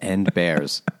ghosts and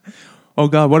bears. Oh,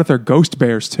 God, what if they're ghost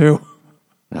bears, too?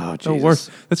 Oh, Oh, Jesus. worse.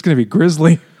 That's going to be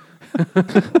grisly.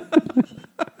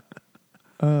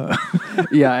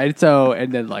 Yeah,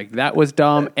 and then like that was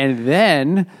dumb, and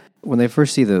then When they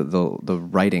first see the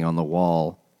writing on the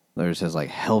wall, there says like,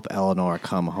 help Eleanor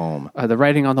come home. the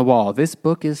writing on the wall. This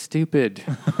book is stupid.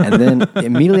 And then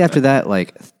immediately after that,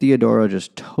 like Theodora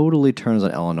just totally turns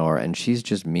on Eleanor, and she's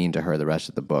just mean to her the rest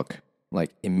of the book.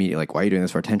 Like immediately, like, why are you doing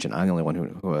this for attention? I'm the only one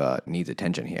who needs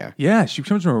attention here. Yeah, she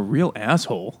becomes a real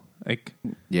asshole. Like,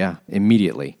 Yeah,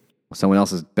 immediately. Someone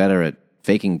else is better at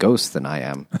faking ghosts than I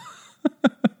am.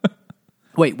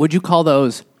 Wait, would you call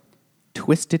those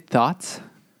twisted thoughts?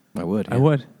 I would. I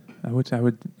would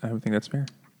think that's fair.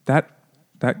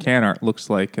 That can art looks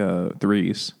like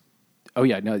threes. Oh,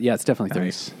 yeah. No, yeah, it's definitely 30.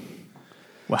 Nice.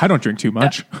 Well, I don't drink too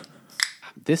much.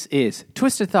 This is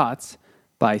Twisted Thoughts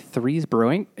by Threes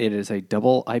Brewing. It is a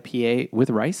double IPA with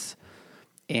rice.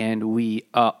 And we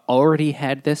already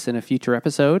had this in a future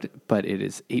episode, but it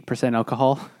is 8%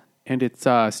 alcohol. And it's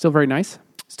still very nice.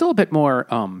 Still a bit more,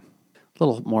 a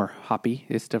little more hoppy.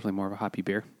 It's definitely more of a hoppy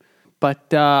beer.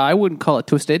 But I wouldn't call it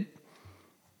twisted.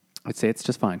 I'd say it's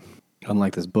just fine.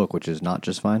 Unlike this book, which is not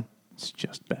just fine. It's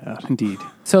just bad. Indeed.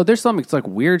 So there's some, it's like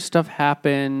weird stuff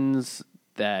happens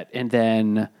and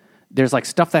then there's like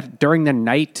stuff that during the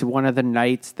night, one of the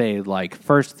nights, they like,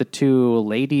 first the two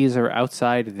ladies are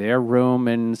outside their room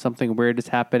and something weird is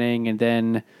happening. And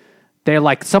then they're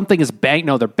like, something is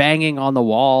they're banging on the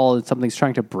wall and something's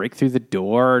trying to break through the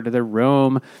door to their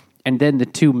room. And then the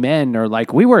two men are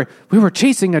like, we were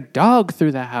chasing a dog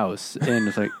through the house. And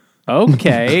it's like,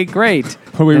 okay, great.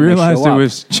 But we realized it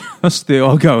was just the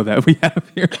Ogo that we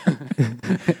have here.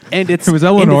 And it was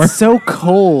Eleanor. And it's so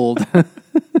cold.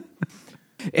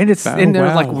 And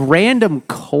there's like random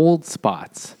cold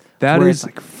spots. That is it's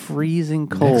like freezing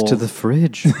cold. Next to the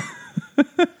fridge.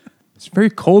 It's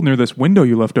very cold near this window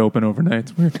you left open overnight.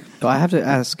 It's weird. So I have to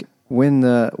ask, when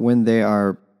they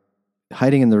are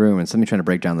hiding in the room and somebody trying to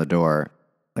break down the door,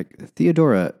 like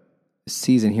Theodora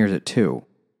sees and hears it too.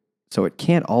 So it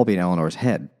can't all be in Eleanor's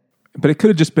head. But it could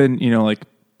have just been, like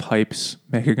pipes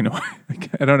making a noise.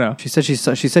 I don't know. She said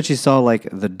she saw like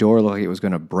the door look like it was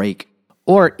going to break.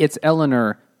 Or it's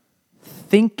Eleanor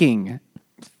thinking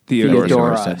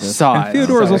Theodora said this. saw And it.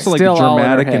 Theodora is So also it's like still all in her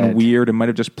dramatic and head. weird and might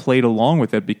have just played along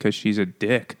with it because she's a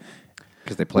dick.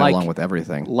 Because they play Like- along with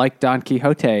everything. Like Don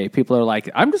Quixote, people are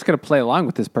like, I'm just going to play along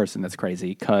with this person that's crazy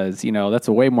because, that's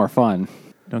way more fun.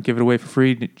 Don't give it away for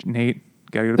free, Nate.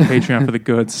 Gotta go to Patreon for the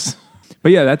goods.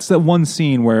 But yeah, that's the one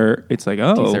scene where it's like,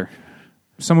 oh, Teaser.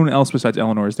 someone else besides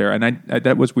Eleanor is there. And I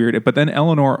that was weird. But then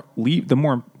Eleanor the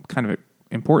more kind of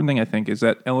important thing, I think, is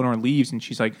that Eleanor leaves and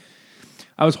she's like,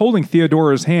 I was holding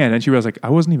Theodora's hand. And she was like, I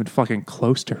wasn't even fucking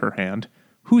close to her hand.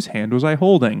 Whose hand was I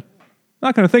holding?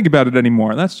 Not going to think about it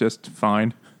anymore. That's just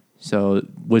fine. So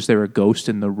was there a ghost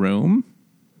in the room?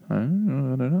 I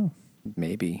don't know.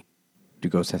 Maybe. Do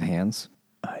ghosts have hands?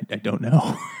 I don't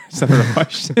know. It's another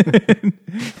question.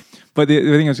 But the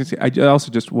thing I was going to say, I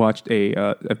also just watched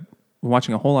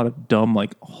watching a whole lot of dumb,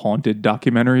 like, haunted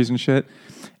documentaries and shit.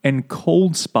 And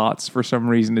cold spots, for some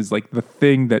reason, is like the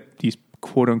thing that these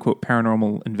quote-unquote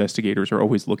paranormal investigators are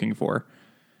always looking for.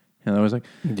 And I was like,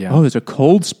 oh, there's a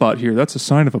cold spot here. That's a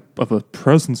sign of a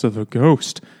presence of a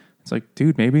ghost. It's like,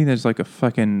 dude, maybe there's like a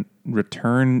fucking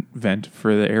return vent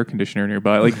for the air conditioner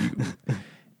nearby. Like,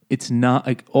 it's not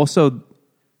like, also,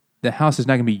 the house is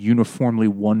not going to be uniformly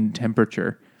one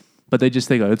temperature. But they just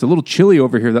think, oh, it's a little chilly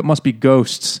over here. That must be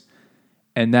ghosts.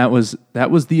 And that was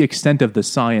the extent of the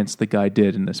science the guy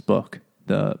did in this book.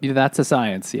 That's a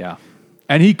science, yeah.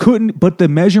 And he couldn't, but the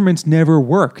measurements never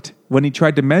worked. When he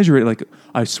tried to measure it, like,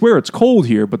 I swear it's cold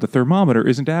here, but the thermometer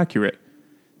isn't accurate.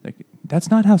 Like, that's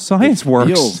not how science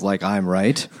works. Feels like I'm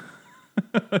right.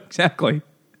 Exactly.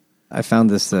 I found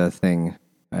this thing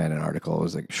in an article. It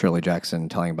was like Shirley Jackson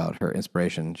telling about her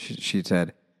inspiration. She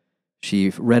said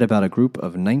she read about a group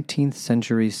of 19th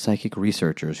century psychic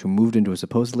researchers who moved into a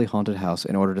supposedly haunted house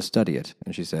in order to study it.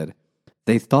 And she said,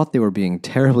 they thought they were being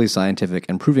terribly scientific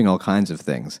and proving all kinds of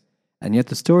things. And yet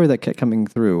the story that kept coming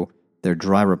through their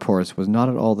dry reports was not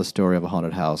at all the story of a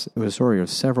haunted house. It was a story of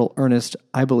several earnest,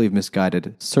 I believe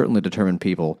misguided, certainly determined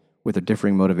people with their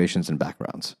differing motivations and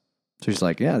backgrounds. So she's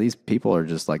like, yeah, these people are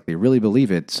just like, they really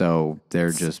believe it, so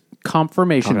they're just...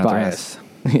 Confirmation Talking out their bias.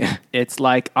 Yeah. It's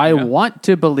like, I want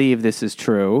to believe this is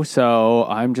true, so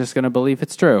I'm just going to believe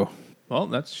it's true.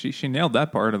 Well, she nailed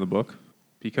that part of the book.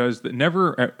 Because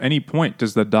never at any point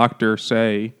does the doctor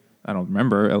say, I don't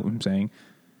remember him saying,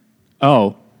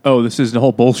 oh, this is the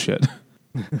whole bullshit.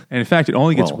 And in fact, it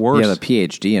only gets worse. He has a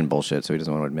PhD in bullshit, so he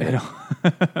doesn't want to admit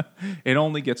it. It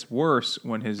only gets worse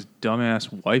when his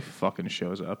dumbass wife fucking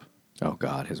shows up. Oh,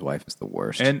 God, his wife is the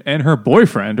worst. And her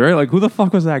boyfriend, right? Like, who the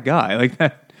fuck was that guy? Like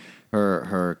that.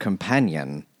 Her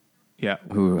companion, Yeah.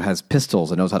 who has pistols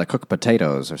and knows how to cook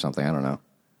potatoes or something, I don't know.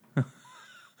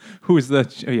 Who is the...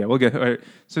 Oh, yeah, we'll get... All right.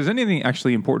 So does anything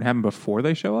actually important happen before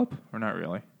they show up? Or not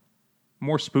really?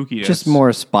 More spooky. Just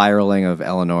more spiraling of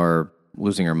Eleanor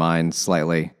losing her mind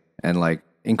slightly and like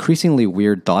increasingly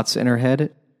weird thoughts in her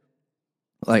head.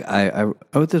 Like I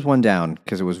wrote this one down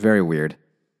because it was very weird.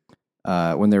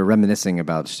 When they were reminiscing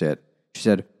about shit, she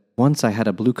said, once I had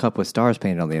a blue cup with stars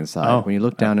painted on the inside. Oh. When you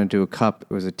looked down into a cup,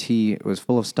 it was a tea, it was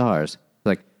full of stars.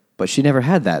 Like, but she never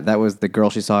had that. That was the girl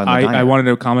she saw in the diner. I wanted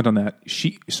to comment on that.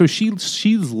 She lies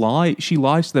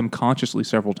to them consciously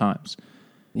several times.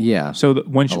 Yeah. So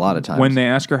when a lot of times. when they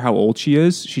ask her how old she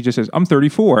is, she just says, "I'm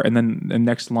 34," and then the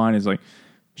next line is like,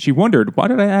 "She wondered why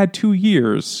did I add 2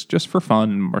 years just for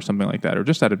fun or something like that, or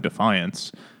just out of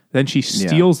defiance." Then she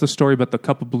steals the story about the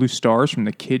cup of blue stars from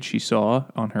the kid she saw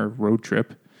on her road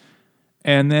trip,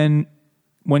 and then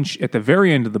when at the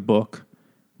very end of the book,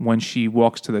 when she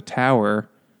walks to the tower,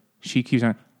 she keeps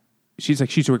on.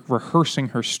 She's rehearsing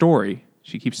her story.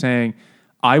 She keeps saying,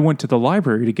 "I went to the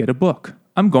library to get a book.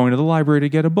 I'm going to the library to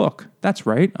get a book. That's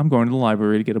right. I'm going to the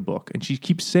library to get a book." And she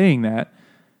keeps saying that,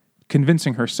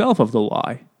 convincing herself of the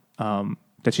lie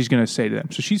that she's going to say to them.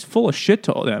 So she's full of shit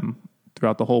to them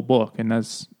throughout the whole book. And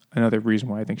that's another reason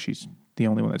why I think she's the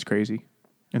only one that's crazy.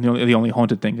 And the only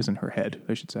haunted thing is in her head,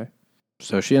 I should say.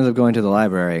 So she ends up going to the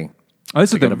library.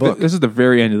 This is the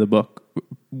very end of the book.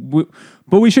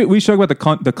 But we should talk about the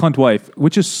cunt wife,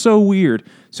 which is so weird.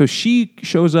 So she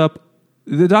shows up.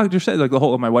 The doctor said like the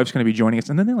whole my wife's going to be joining us,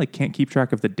 and then they like can't keep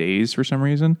track of the days for some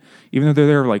reason, even though they're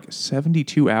there like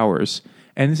 72 hours.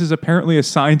 And this is apparently a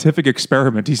scientific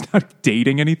experiment. He's not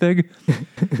dating anything,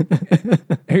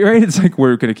 right? It's like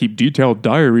we're going to keep detailed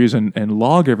diaries and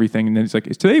log everything, and then it's like,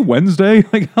 is today Wednesday?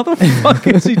 Like how the fuck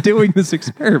is he doing this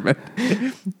experiment?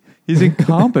 He's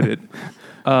incompetent.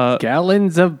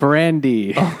 Gallons of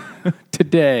brandy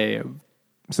today.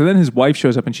 So then his wife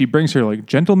shows up and she brings her like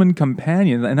gentleman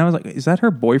companion. And I was like, is that her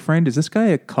boyfriend? Is this guy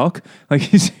a cuck? Like,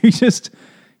 does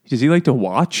he like to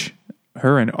watch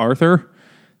her and Arthur,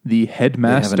 the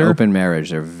headmaster? They have an open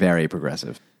marriage. They're very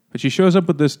progressive. But she shows up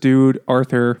with this dude,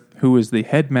 Arthur, who is the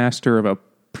headmaster of a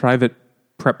private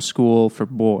prep school for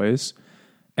boys.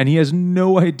 And he has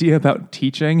no idea about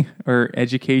teaching or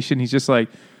education. He's just like,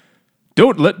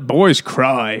 don't let boys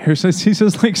cry. Or he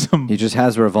says like some. He just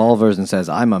has revolvers and says,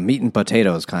 "I'm a meat and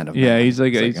potatoes kind of." Yeah, man. he's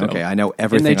like, okay, I know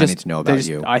everything I need to know about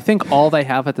you. I think all they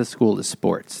have at the school is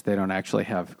sports. They don't actually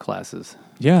have classes.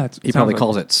 Yeah, He probably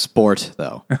calls it sport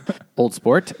though. Old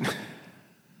sport.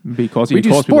 Because we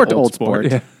do sport, old sport.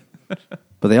 Yeah.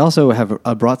 But they also have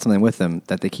brought something with them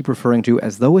that they keep referring to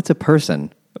as though it's a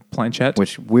person, Planchette,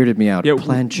 which weirded me out. Yeah,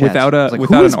 planchette without like,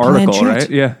 an article, planchette? right?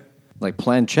 Yeah. Like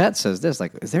planchette says this.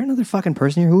 Like, is there another fucking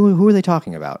person here? Who are they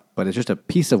talking about? But it's just a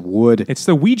piece of wood. It's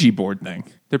the Ouija board thing.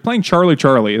 They're playing Charlie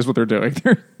Charlie is what they're doing.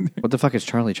 What the fuck is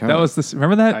Charlie Charlie? That was this.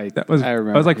 Remember that? I That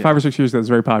remember, was like 5 or 6 years ago. It was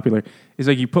very popular. It's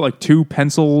like you put like 2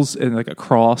 pencils and like a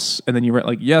cross, and then you write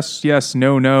like yes, yes,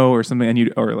 no, no, or something, and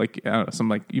you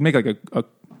you make like a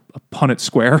Punnett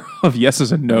square of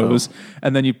yeses and nos,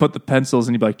 and then you put the pencils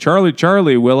and you'd be like Charlie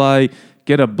Charlie, will I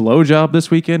get a blowjob this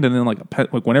weekend? And then like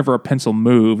whenever a pencil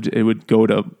moved, it would go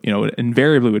to it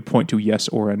invariably would point to yes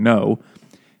or a no.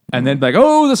 And then like,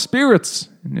 oh, the spirits.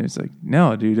 And it's like,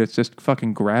 no, dude, it's just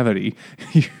fucking gravity.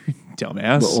 You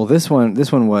dumbass. Well, this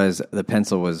one was the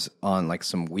pencil was on like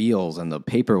some wheels, and the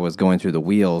paper was going through the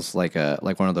wheels like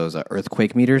one of those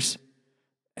earthquake meters,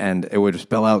 and it would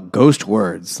spell out ghost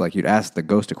words. Like you'd ask the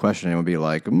ghost a question, and it would be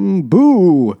like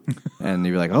boo, and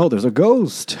you'd be like, oh, there's a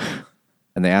ghost,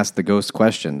 and they ask the ghost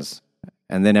questions.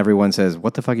 And then everyone says,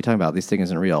 what the fuck are you talking about? This thing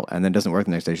isn't real. And then it doesn't work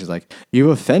the next day. She's like,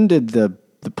 you offended the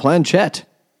planchette.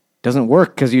 Doesn't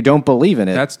work because you don't believe in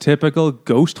it. That's typical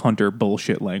ghost hunter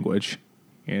bullshit language,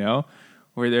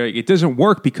 where they're like, it doesn't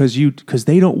work because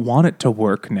they don't want it to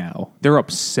work now. They're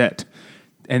upset,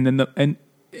 and then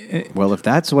well, if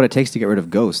that's what it takes to get rid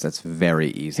of ghosts, that's very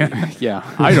easy. Yeah.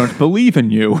 I don't believe in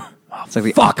you. It's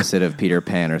like the opposite of Peter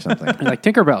Pan or something. Like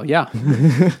Tinkerbell, yeah.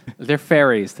 They're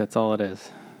fairies. That's all it is.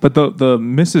 But the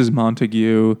Mrs.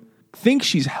 Montague thinks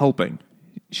she's helping.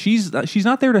 She's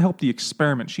not there to help the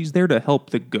experiment. She's there to help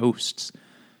the ghosts.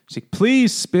 She's like,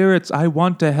 please, spirits, I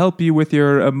want to help you with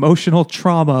your emotional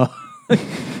trauma.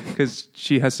 Because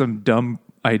she has some dumb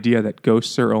idea that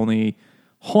ghosts are only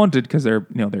haunted because they're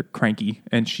cranky,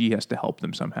 and she has to help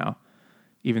them somehow.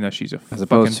 Even though she's as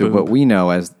opposed to what we know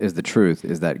as is the truth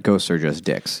is that ghosts are just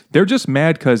dicks. They're just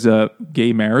mad because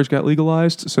gay marriage got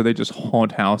legalized, so they just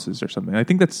haunt houses or something. I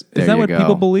think is that what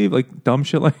people believe? Like dumb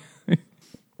shit like.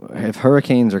 If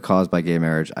hurricanes are caused by gay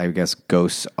marriage, I guess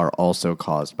ghosts are also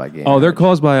caused by gay marriage. Oh, they're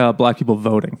caused by black people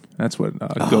voting. That's what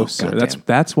ghosts are.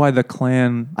 That's why the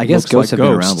Klan. I guess ghosts have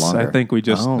been around longer. I think we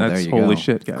just that's holy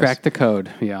shit, guys. Crack the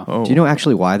code. Yeah. Do you know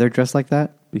actually why they're dressed like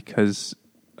that? Because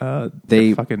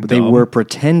they fucking they dumb. were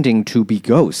pretending to be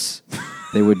ghosts.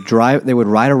 They would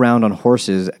ride around on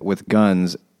horses with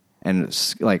guns and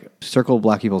like circle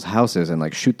black people's houses and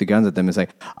like shoot the guns at them and say,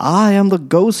 I am the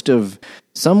ghost of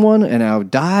someone and I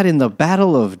died in the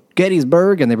Battle of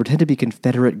Gettysburg, and they pretend to be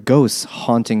Confederate ghosts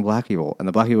haunting black people. And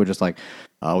the black people were just like,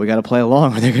 oh, we got to play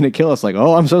along or they're going to kill us. Like,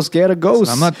 oh, I'm so scared of ghosts.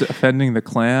 So I'm not defending the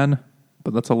Klan,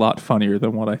 but that's a lot funnier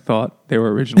than what I thought they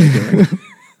were originally doing.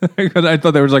 Because I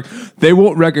thought they was like, they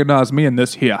won't recognize me in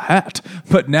this here hat.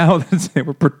 But now they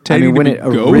were pretending when to be it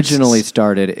ghosts. originally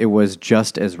started, it was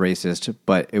just as racist,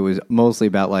 but it was mostly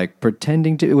about like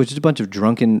pretending to. It was just a bunch of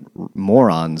drunken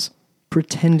morons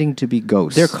pretending to be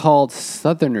ghosts. They're called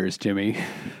Southerners, Jimmy.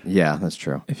 Yeah, that's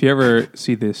true. If you ever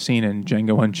see this scene in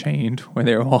Django Unchained where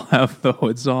they all have the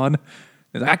hoods on,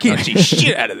 it's like, I can't see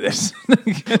shit out of this.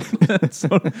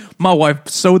 So, my wife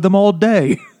sewed them all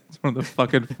day. It's one of the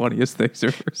fucking funniest things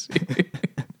I've ever seen.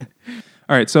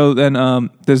 All right, so then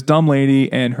this dumb lady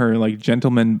and her like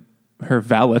gentleman, her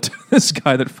valet, this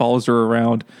guy that follows her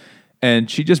around,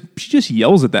 and she just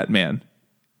yells at that man.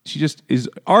 She just is,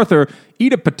 Arthur,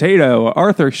 eat a potato.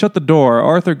 Arthur, shut the door.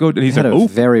 Arthur, go. And he's Had like, a oh,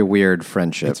 very weird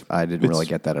friendship. I didn't really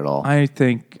get that at all. I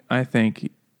think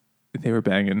they were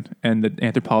banging, and the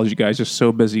anthropology guy is just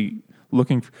so busy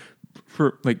looking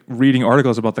for like reading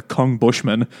articles about the Kung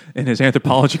Bushman in his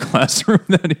anthropology classroom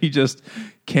that he just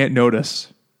can't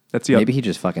notice. Maybe he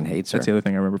just fucking hates her. That's the other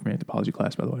thing I remember from anthropology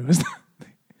class, by the way, was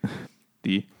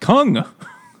the Kung.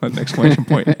 An exclamation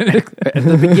point At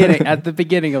the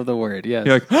beginning of the word, yes.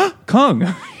 You're like, huh, Kung.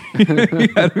 You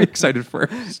had to be excited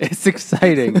first. It's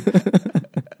exciting.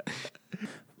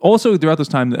 Also, throughout this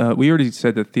time, we already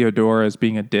said that Theodora is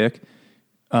being a dick.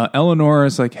 Eleanor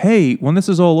is like, hey, when this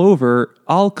is all over,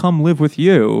 I'll come live with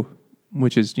you,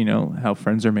 which is, how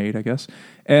friends are made, I guess.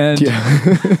 And,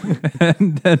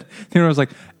 and then Theodora was like,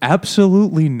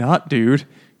 absolutely not, dude.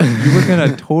 You were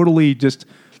going to totally just,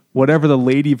 whatever the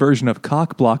lady version of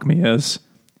cock block me is,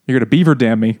 you're going to beaver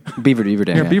dam me. Beaver dam. You're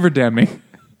going to beaver dam me.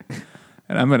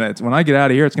 And when I get out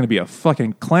of here, it's going to be a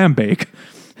fucking clam bake.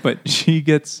 But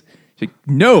she's like,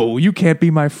 no, you can't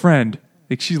be my friend.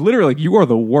 Like, she's literally like, you are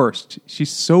the worst. She's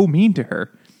so mean to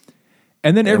her.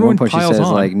 And then everyone at one point piles she says,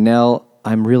 on. like, Nell,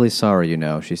 I'm really sorry,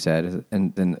 she said.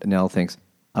 And then Nell thinks,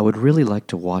 I would really like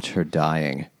to watch her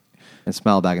dying. And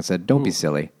smiled back and said, don't be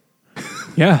silly.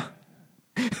 Yeah.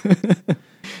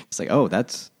 It's like, oh,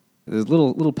 there's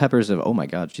little peppers of, oh my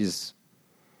God, she's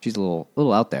a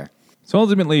little out there. So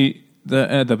ultimately,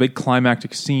 the big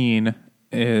climactic scene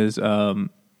is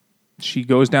she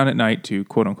goes down at night to,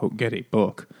 quote unquote, get a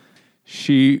book.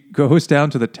 She goes down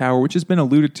to the tower, which has been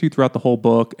alluded to throughout the whole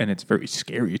book, and it's a very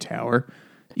scary tower.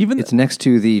 It's next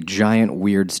to the giant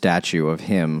weird statue of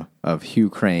Hugh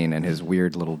Crane, and his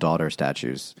weird little daughter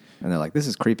statues. And they're like, this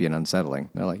is creepy and unsettling.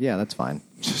 They're like, yeah, that's fine.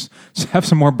 Just have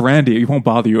some more brandy. It won't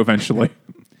bother you eventually.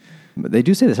 But they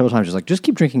do say this several times, just like, just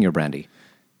keep drinking your brandy.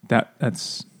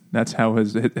 That's how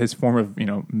his form of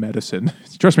medicine.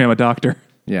 Trust me, I'm a doctor.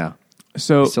 Yeah.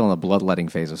 So He's still in the bloodletting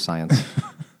phase of science.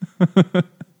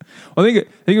 I think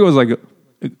it was like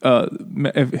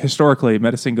historically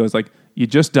medicine goes like you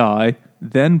just die,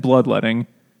 then bloodletting,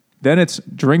 then it's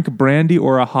drink brandy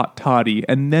or a hot toddy,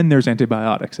 and then there's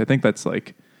antibiotics. I think that's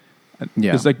like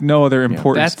there's like no other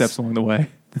important steps along the way.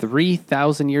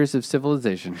 3,000 years of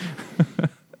civilization.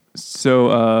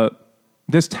 So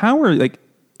this tower, like,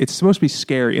 it's supposed to be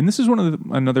scary, and this is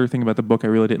another thing about the book I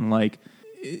really didn't like.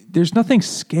 There's nothing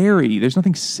scary. There's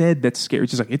nothing said that's scary.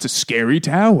 It's just like, it's a scary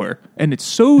tower, and it's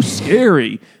so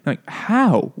scary. Like,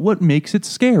 how? What makes it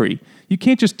scary? You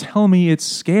can't just tell me it's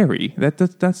scary.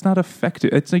 That's not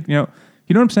effective. It's like, you know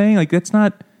what I'm saying? Like, that's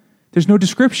not. There's no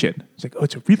description. It's like, oh,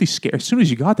 it's really scary. As soon as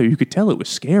you got there, you could tell it was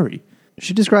scary.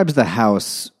 She describes the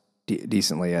house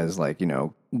decently as like,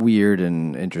 weird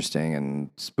and interesting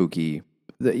and spooky.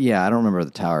 I don't remember the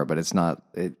tower, but it's not.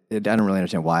 I don't really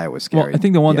understand why it was scary. Well, I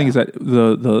think the one thing is that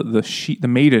the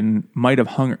maiden might have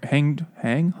hanged.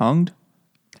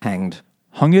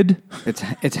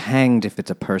 It's hanged if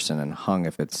it's a person, and hung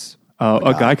if it's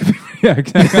a guy. Could be, yeah,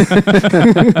 exactly.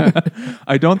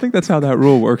 I don't think that's how that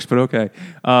rule works, but okay.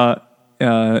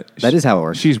 That is how it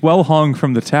works. She's well hung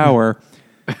from the tower.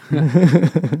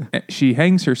 She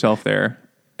hangs herself there,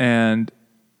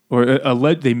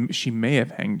 she may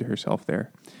have hanged herself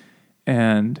there,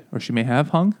 or she may have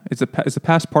hung. Is the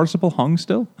past participle hung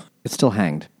still? It's still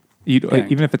hanged.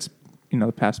 Even if it's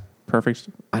the past perfect.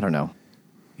 I don't know.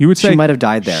 You would say she might have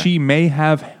died there. She may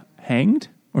have hanged,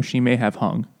 or she may have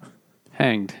hung.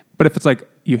 Hanged. But if it's like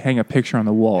you hang a picture on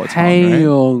the wall, it's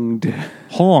hanged. Right?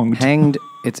 Hanged. Hanged.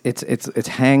 It's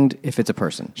hanged if it's a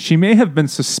person. She may have been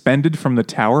suspended from the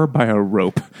tower by a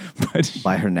rope, but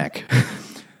by her neck.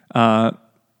 But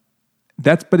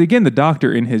again, the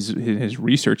doctor in his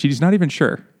research, he's not even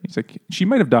sure. He's like, she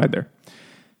might have died there.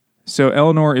 So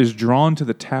Eleanor is drawn to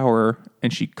the tower,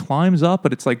 and she climbs up,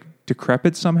 but it's like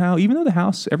decrepit somehow. Even though the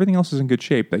house, everything else is in good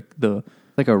shape,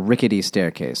 like a rickety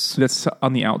staircase that's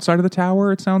on the outside of the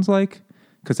tower. It sounds like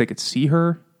because they could see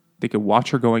her, they could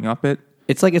watch her going up it.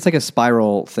 It's like a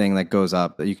spiral thing that goes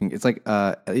up that you can. It's like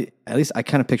at least I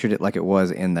kind of pictured it like it was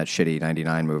in that shitty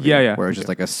 '99 movie. Yeah. Where it's just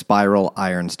like a spiral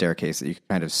iron staircase that you can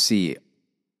kind of see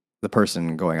the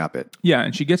person going up it. Yeah,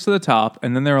 and she gets to the top,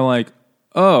 and then they're like,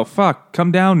 "Oh fuck,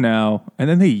 come down now!" And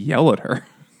then they yell at her,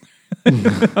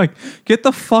 like, "Get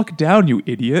the fuck down, you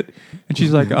idiot!" And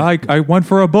she's like, "I went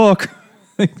for a book."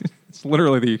 It's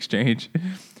literally the exchange.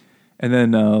 And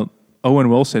then Owen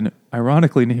Wilson,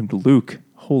 ironically named Luke.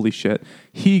 Holy shit.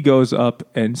 He goes up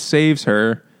and saves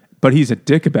her, but he's a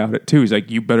dick about it too. He's like,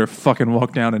 you better fucking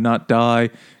walk down and not die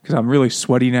because I'm really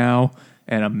sweaty now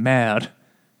and I'm mad.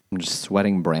 I'm just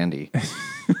sweating brandy.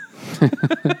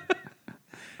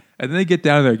 And then they get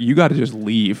down and they're like, you got to just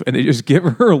leave. And they just give her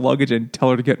her luggage and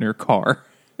tell her to get in her car.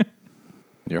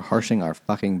 You're harshing our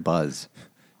fucking buzz.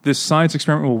 This science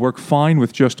experiment will work fine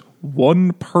with just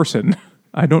one person.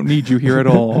 I don't need you here at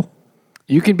all.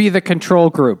 You can be the control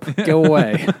group. Go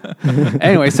away.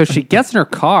 Anyway, so she gets in her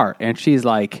car and she's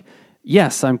like,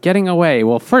 yes, I'm getting away.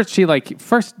 Well, first,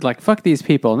 fuck these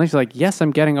people. And then she's like, yes,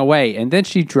 I'm getting away. And then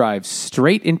she drives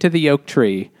straight into the oak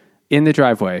tree in the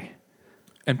driveway.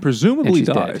 And presumably she's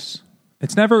dies. Dead.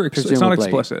 It's never, it's not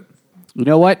explicit. You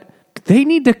know what? They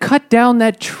need to cut down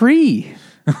that tree.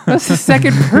 That's the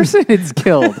second person it's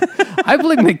killed. I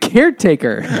blame the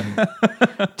caretaker.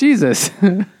 Jesus.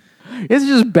 It's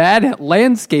just bad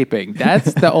landscaping.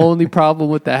 That's the only problem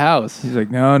with the house. He's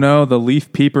like, no, the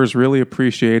leaf peepers really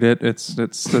appreciate it. It's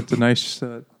a nice,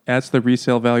 adds to the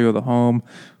resale value of the home.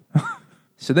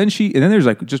 So then and then there's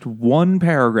like just one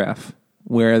paragraph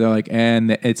where they're like,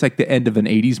 and it's like the end of an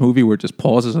 80s movie where it just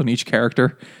pauses on each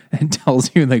character and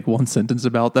tells you like one sentence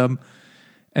about them.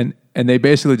 And they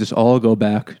basically just all go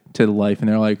back to life and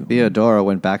they're like, Theodora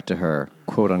went back to her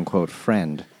quote unquote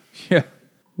friend. Yeah.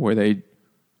 Where they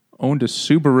owned a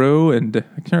Subaru, and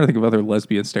I can't think of other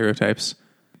lesbian stereotypes.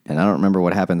 And I don't remember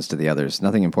what happens to the others.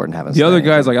 Nothing important happens. The other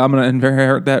guy's like, I'm going to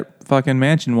inherit that fucking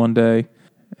mansion one day,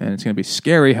 and it's going to be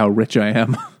scary how rich I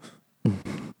am.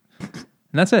 And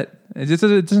that's it. It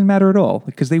doesn't matter at all,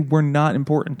 because they were not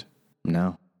important.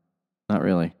 No, not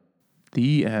really.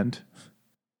 The end.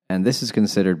 And this is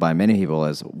considered by many people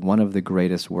as one of the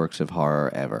greatest works of horror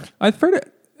ever. I've heard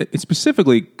it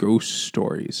specifically ghost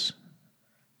stories.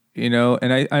 You know,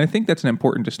 and I think that's an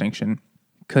important distinction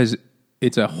because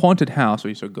it's a haunted house, or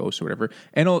you say ghost or whatever.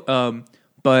 And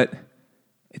but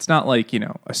it's not like, you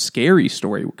know, a scary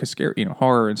story because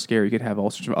horror and scary could have all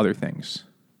sorts of other things.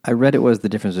 I read it was the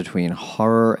difference between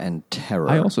horror and terror.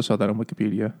 I also saw that on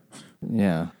Wikipedia.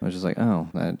 Yeah, I was just like, oh,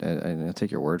 I'll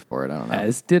take your word for it. I don't know.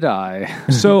 As did I.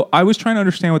 So I was trying to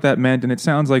understand what that meant, and it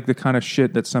sounds like the kind of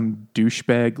shit that some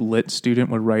douchebag lit student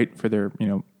would write for their,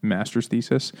 master's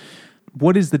thesis.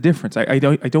 What is the difference? I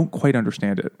don't quite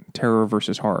understand it. Terror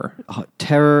versus horror.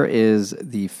 Terror is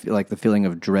the feeling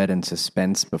of dread and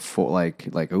suspense before,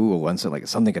 once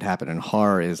something could happen, and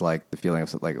horror is like the feeling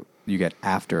of like you get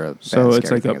after a bad, so it's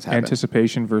scary like thing has happened.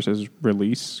 Anticipation versus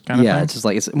release kind of thing. Yeah, it's just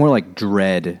like it's more like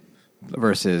dread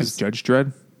versus Judge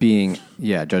Dredd.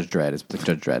 Judge Dredd is like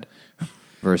Judge Dredd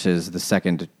versus the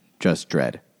second Just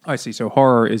Dredd. I see. So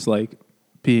horror is like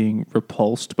being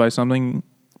repulsed by something.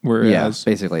 Whereas,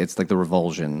 basically, it's like the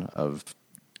revulsion of,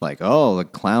 like, oh, the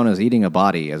clown is eating a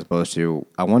body, as opposed to,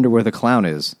 I wonder where the clown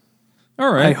is.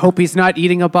 All right. I hope he's not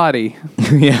eating a body.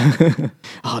 Yeah.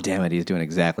 Oh, damn it, he's doing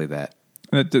exactly that.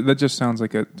 That just sounds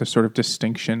like a sort of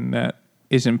distinction that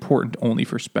is important only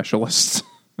for specialists.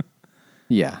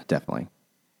 Yeah, definitely.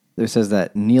 It says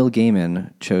that Neil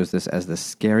Gaiman chose this as the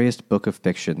scariest book of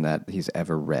fiction that he's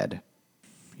ever read.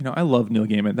 I love Neil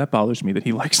Gaiman. That bothers me that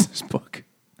he likes this book.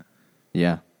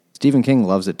 Yeah. Stephen King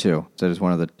loves it too. So it's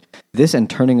one of this and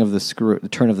Turn of the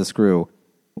Screw,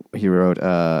 he wrote,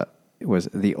 was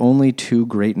the only two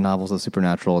great novels of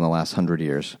supernatural in the last 100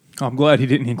 years. Oh, I'm glad he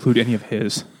didn't include any of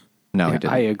his. No, he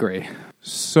didn't. I agree.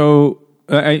 So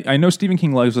I know Stephen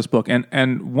King loves this book,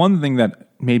 and one thing that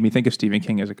made me think of Stephen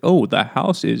King is like, oh, the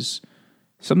house is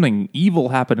something evil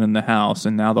happened in the house,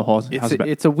 and now the house.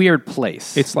 It's a weird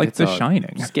place. It's like The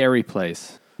Shining, scary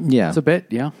place. Yeah, it's a bit.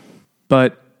 Yeah,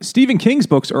 but Stephen King's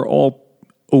books are all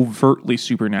overtly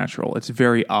supernatural. It's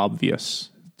very obvious.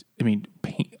 I mean,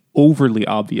 overly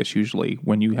obvious usually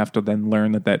when you have to then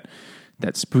learn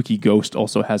that spooky ghost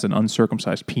also has an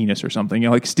uncircumcised penis or something.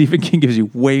 Like Stephen King gives you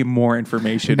way more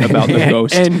information about the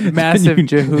ghost. And massive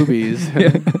jahoobies.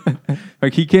 Yeah.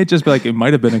 Like he can't just be like, it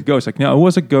might have been a ghost. Like, no, it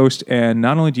was a ghost, and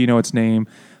not only do you know its name,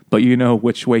 but you know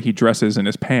which way he dresses in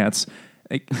his pants.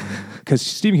 Because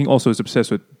Stephen King also is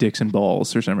obsessed with dicks and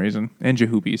balls for some reason, and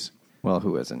jahoobies. Well,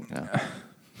 who isn't? No.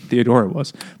 Theodora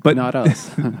was. But not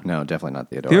us. No, definitely not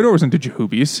Theodora. Theodora was into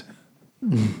jahoobies.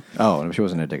 Oh, she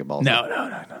wasn't going to take a ball.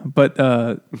 No. But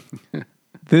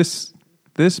this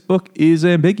book is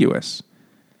ambiguous.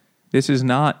 This is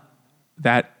not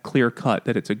that clear cut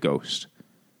that it's a ghost.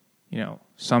 You know,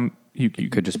 you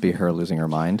Could just be her losing her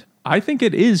mind. I think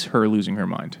it is her losing her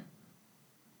mind.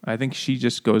 I think she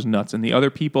just goes nuts, and the other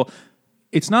people.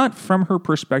 It's not from her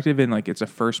perspective in like it's a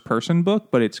first person book,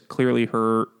 but it's clearly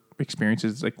her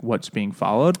experiences, like what's being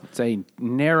followed. It's a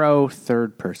narrow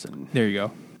third person. There you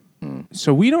go.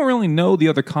 So we don't really know the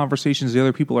other conversations the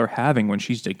other people are having when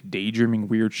she's like daydreaming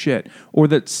weird shit, or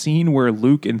that scene where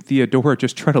Luke and Theodora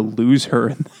just try to lose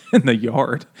her in the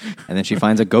yard. And then she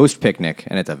finds a ghost picnic,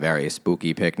 and it's a very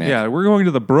spooky picnic. Yeah, we're going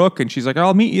to the brook, and she's like,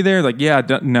 "I'll meet you there." Like, yeah,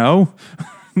 no,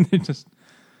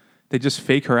 they just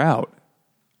fake her out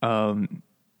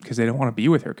because they don't want to be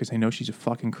with her because they know she's a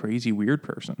fucking crazy weird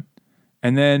person.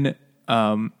 And then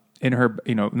in her,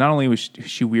 not only was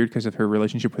she weird because of her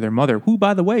relationship with her mother, who,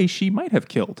 by the way, she might have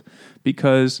killed,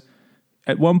 because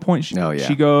at one point she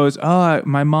goes,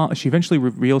 my mom, she eventually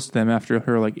reveals to them after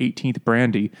her like 18th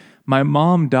brandy, my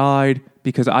mom died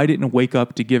because I didn't wake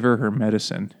up to give her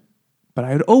medicine. But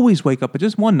I would always wake up, but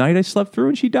just one night I slept through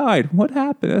and she died. What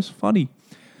happened? That's funny.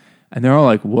 And they're all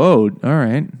like, whoa, all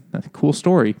right, that's a cool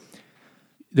story.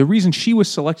 The reason she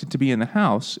was selected to be in the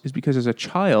house is because as a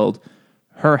child,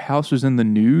 her house was in the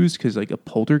news because like a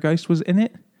poltergeist was in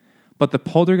it. But the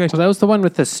poltergeist... So that was the one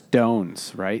with the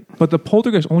stones, right? But the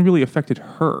poltergeist only really affected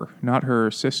her, not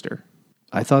her sister.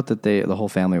 I thought that the whole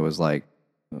family was like,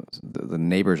 the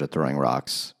neighbors are throwing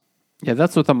rocks. Yeah,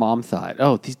 that's what the mom thought.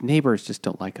 Oh, these neighbors just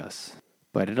don't like us.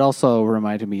 But it also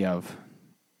reminded me of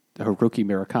Haruki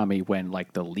Murakami when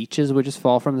like the leeches would just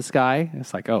fall from the sky.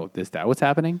 It's like, oh, is that what's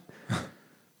happening?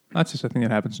 That's just a thing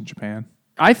that happens in Japan.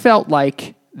 I felt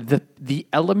like the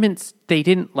elements, they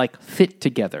didn't like fit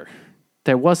together.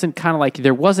 There wasn't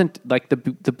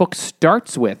the book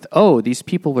starts with, oh, these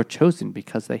people were chosen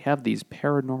because they have these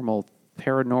paranormal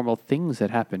things that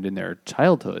happened in their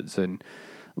childhoods,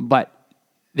 but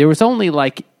there was only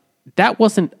like, that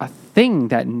wasn't a thing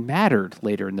that mattered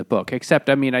later in the book, except,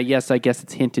 I mean, I guess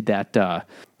it's hinted that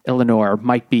Eleanor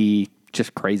might be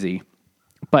just crazy,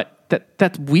 but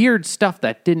that's weird stuff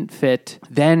that didn't fit.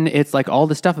 Then it's like all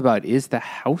the stuff about, is the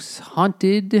house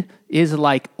haunted?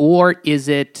 Or is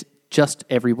it just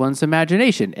everyone's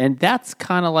imagination? And that's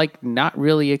kind of like not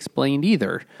really explained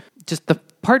either. Just the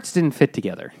parts didn't fit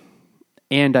together.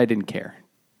 And I didn't care.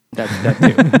 That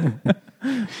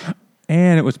too.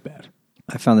 And it was bad.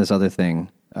 I found this other thing.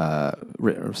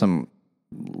 Some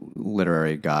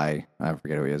literary guy, I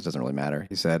forget who he is, doesn't really matter.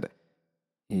 He said,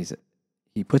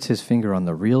 he puts his finger on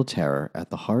the real terror at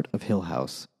the heart of Hill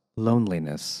House,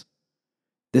 loneliness.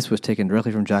 This was taken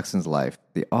directly from Jackson's life.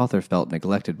 The author felt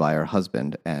neglected by her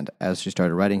husband, and as she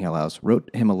started writing Hill House, wrote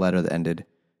him a letter that ended,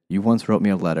 "You once wrote me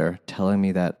a letter telling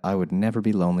me that I would never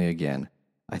be lonely again.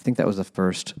 I think that was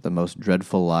the most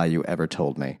dreadful lie you ever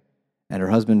told me." And her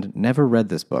husband never read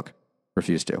this book,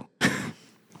 refused to.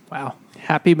 Wow,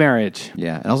 happy marriage.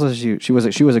 Yeah, and also she was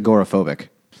agoraphobic.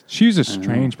 She's a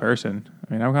strange person.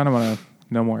 I mean, I kind of want to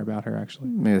know more about her, actually.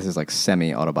 Maybe this is like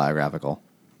semi-autobiographical,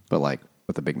 but like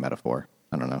with a big metaphor.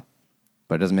 I don't know.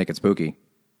 But it doesn't make it spooky.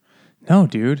 No,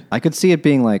 dude. I could see it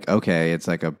being like, okay, it's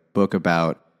like a book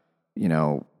about,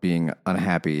 being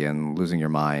unhappy and losing your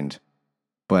mind.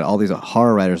 But all these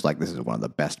horror writers like, this is one of the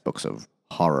best books of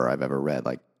horror I've ever read.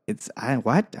 Like,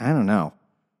 what? I don't know.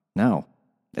 No,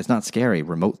 it's not scary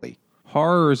remotely.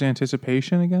 Horror is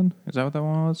anticipation again? Is that what that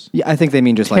one was? Yeah, I think they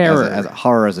mean just terror. Like as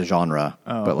horror as a genre,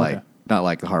 but like okay. not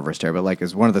like the horror versus terror, but like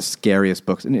as one of the scariest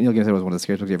books. And you'll get it was one of the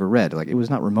scariest books you ever read. Like it was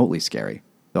not remotely scary.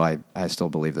 Though I still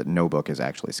believe that no book is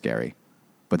actually scary,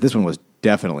 but this one was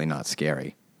definitely not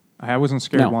scary. I wasn't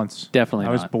scared No, once. definitely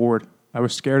I was not. bored. I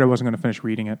was scared I wasn't going to finish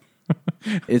reading it.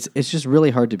 It's just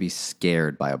really hard to be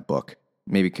scared by a book.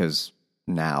 Maybe because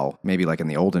now, maybe like in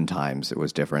the olden times, it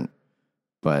was different.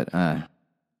 But I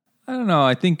don't know.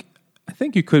 I think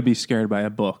you could be scared by a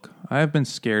book. I have been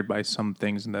scared by some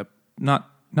things in the not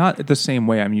the same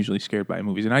way I'm usually scared by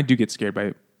movies, and I do get scared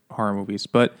by horror movies.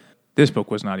 But this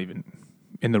book was not even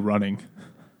in the running.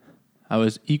 I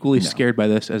was equally scared by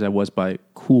this as I was by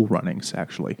Cool Runnings.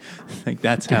 Actually, like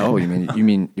that's how. oh, you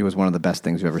mean it was one of the best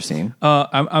things you've ever seen?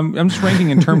 I'm just ranking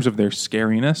in terms of their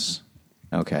scariness.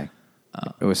 Okay,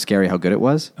 it was scary how good it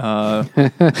was.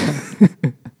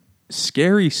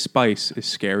 Scary Spice is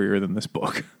scarier than this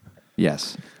book.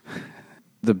 Yes.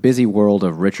 The busy world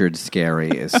of Richard Scary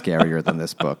is scarier than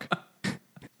this book.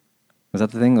 Was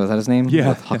that the thing? Was that his name? Yeah.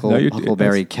 With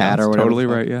Huckleberry Cat or whatever? Totally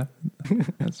right, yeah.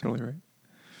 That's totally right.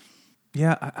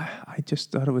 Yeah, I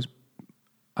just thought it was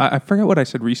I forget what I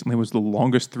said recently was the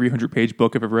longest 300-page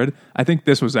book I've ever read. I think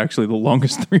this was actually the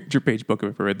longest 300-page book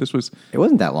I've ever read. This was It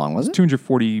wasn't that long, was it?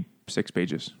 246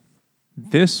 pages.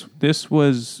 This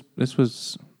was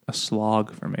a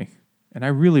slog for me, and I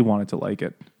really wanted to like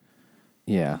it.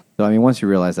 Yeah. So, I mean, once you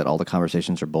realize that all the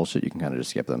conversations are bullshit, you can kind of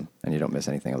just skip them, and you don't miss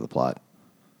anything of the plot.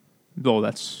 Though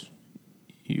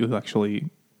you'll actually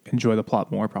enjoy the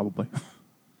plot more, probably.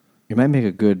 You might make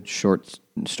a good short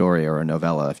story or a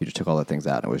novella if you just took all the things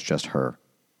out and it was just her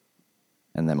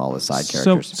and them all the side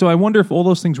characters. So I wonder if all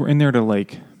those things were in there to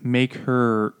like make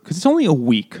her, because it's only a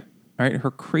week, right?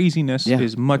 Her craziness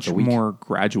is much more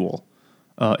gradual.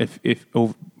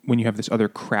 When you have this other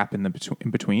crap in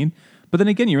between, but then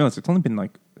again, you realize it's only been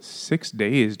like 6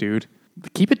 days, dude.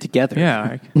 Keep it together.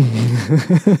 Yeah,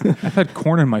 I've had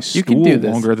corn in my stool can do this.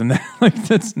 longer than that. Like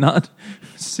that's not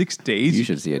 6 days. You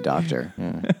should see a doctor.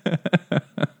 Yeah.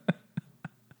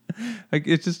 Like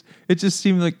it just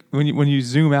seemed like when you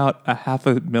zoom out a half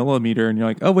a millimeter and you're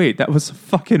like, oh wait, that was a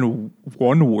fucking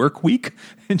 1 work week,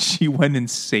 and she went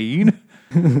insane.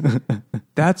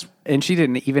 And she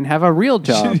didn't even have a real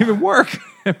She job. didn't even work.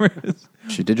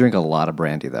 She did drink a lot of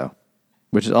brandy, though,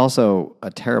 which is also a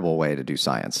terrible way to do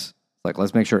science. Like,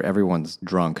 let's make sure everyone's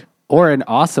drunk. Or an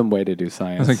awesome way to do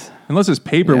science. Like, unless his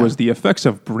paper was the effects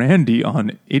of brandy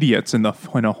on idiots in a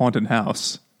haunted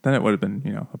house, then it would have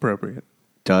been appropriate.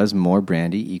 Does more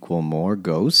brandy equal more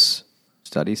ghosts?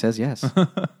 Study says yes.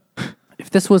 If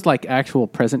this was like actual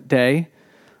present day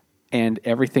and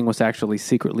everything was actually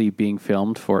secretly being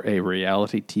filmed for a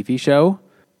reality TV show,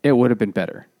 it would have been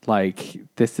better. Like,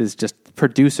 this is just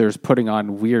producers putting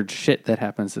on weird shit that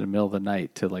happens in the middle of the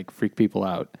night to like freak people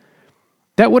out.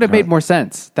 That would have made more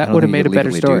sense. That would have made a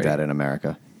better story. You do that in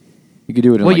America. You could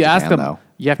do it in you ask Japan, them. though.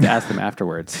 You have to ask them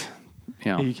afterwards.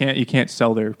 You can't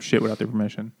sell their shit without their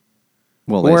permission.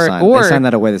 Well, they sign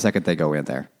that away the second they go in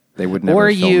there. They would never.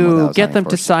 Or film you without get signing them to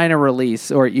first. sign a release,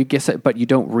 or you guess it, but you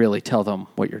don't really tell them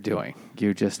what you're doing.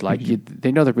 You just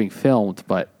they know they're being filmed,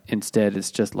 but instead it's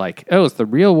just like, oh, it's the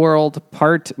Real World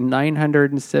Part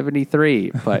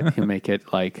 973, but you make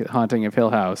it like Haunting of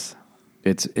Hill House.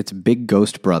 It's Big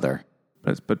Ghost Brother.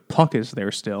 But Puck is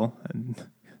there still, and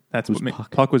that's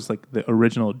what Puck was like the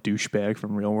original douchebag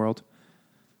from Real World.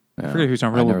 I forget who's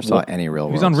on Real World. I never saw any Real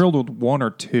World. He's on Real World 1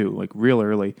 or 2, like real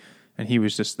early, and he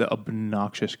was just the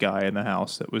obnoxious guy in the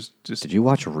house that was just... Did you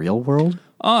watch Real World?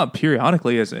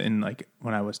 Periodically, as in like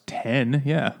when I was 10,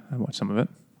 yeah, I watched some of it.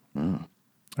 I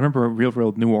remember Real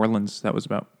World New Orleans, that was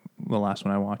about the last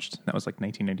one I watched. That was like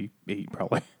 1998,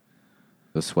 probably.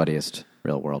 The sweatiest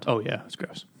Real World. Oh yeah, it's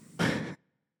gross.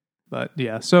 But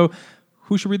yeah, so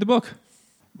who should read the book?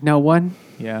 No one?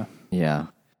 Yeah. Yeah.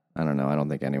 I don't know. I don't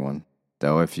think anyone.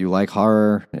 Though if you like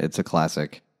horror, it's a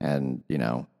classic. And,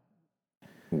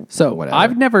 So whatever.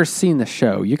 I've never seen the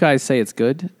show. You guys say it's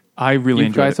good? I really You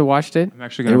enjoyed guys it. have watched it? I'm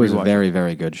actually going It to was a rewatch very,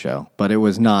 very good show. But it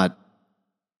was not,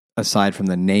 aside from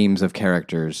the names of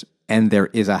characters, and there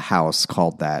is a house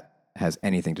called that, has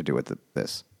anything to do with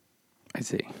this. I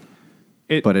see.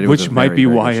 But it was which a might very, be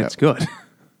very why good it's show. good.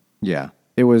 Yeah.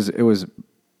 It was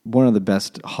one of the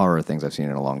best horror things I've seen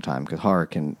in a long time, because horror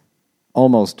can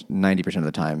almost 90% of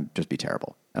the time just be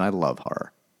terrible. And I love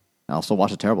horror. I'll still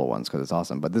watch the terrible ones because it's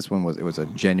awesome. But this one was a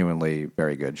genuinely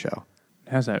very good show.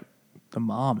 It has the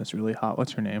mom is really hot.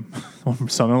 What's her name? The one from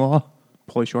Son-in-Law?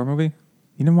 Pauly Shore movie?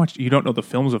 You don't know the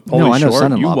films of Pauly Shore? No, I know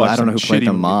Son-in-Law, You but I watch don't know who some played shitty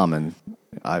the movie. mom. And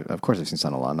of course I've seen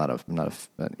Son-in-Law. I'm not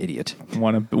an idiot.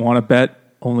 Want to bet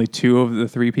only 2 of the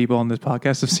 3 people on this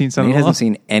podcast have seen And he Son-in-Law? hasn't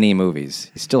seen any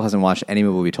movies. He still hasn't watched any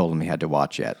movie we told him he had to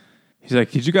watch yet. He's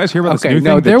like, did you guys hear about Okay, this new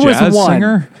no, thing? there The was jazz one.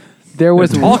 singer? There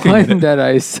was talking in one it. that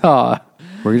I saw.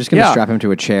 We're just going to Yeah. strap him to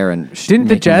a chair and Didn't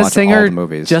the make him jazz watch all singer the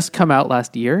movies. just come out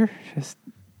last year?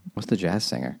 What's the jazz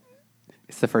singer?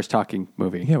 It's the first talking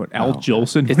movie. Yeah, what, Al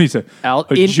Jolson? It's When he's a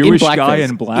in Jewish guy blackface.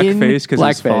 in blackface because his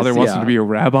blackface, father wants him yeah. to be a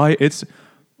rabbi.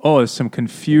 There's some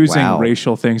confusing Wow.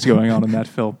 racial things going on in that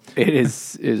film. It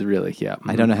is really, yeah.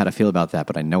 I don't know how to feel about that,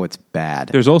 but I know it's bad.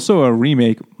 There's also a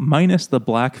remake minus the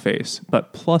blackface,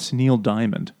 but plus Neil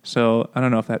Diamond. So I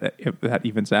don't know if that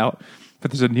evens out. But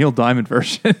there's a Neil Diamond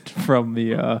version from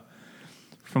like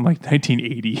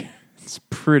 1980. It's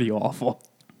pretty awful.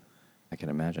 I can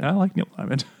imagine. I like Neil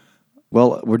Diamond.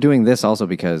 Well, we're doing this also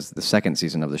because the second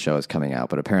season of the show is coming out,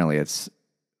 but apparently it's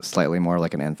slightly more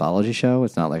like an anthology show.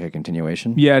 It's not like a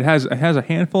continuation. Yeah, it has a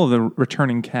handful of the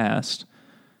returning cast,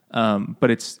 but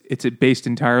it's based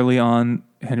entirely on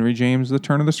Henry James' The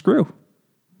Turn of the Screw,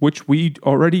 which we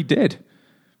already did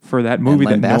for that movie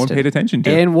that no one lambasted. paid attention to.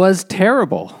 And was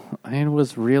terrible. And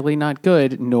was really not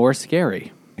good nor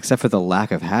scary. Except for the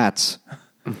lack of hats.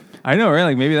 I know, right?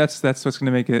 Like maybe that's what's going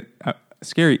to make it.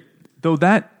 scary. Though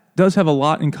that does have a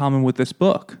lot in common with this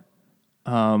book.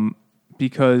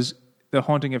 Because The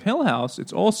Haunting of Hill House,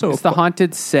 it's also... It's the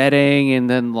haunted setting and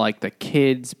then like the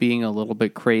kids being a little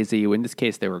bit crazy. In this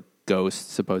case, they were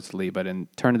ghosts, supposedly. But in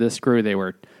Turn of the Screw, they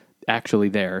were actually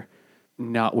there,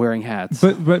 not wearing hats.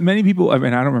 But many people... I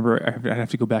mean, I don't remember. I'd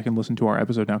have to go back and listen to our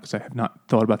episode now because I have not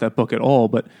thought about that book at all.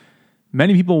 But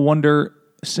many people wonder,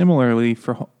 similarly,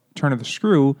 for Turn of the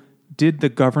Screw, did the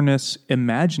governess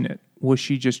imagine it? Was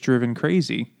she just driven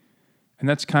crazy? And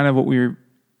that's kind of what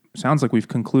sounds like we've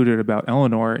concluded about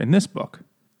Eleanor in this book,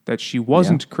 that she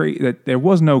wasn't crazy, that there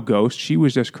was no ghost. She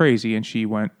was just crazy and she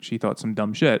thought some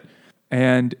dumb shit.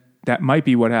 And that might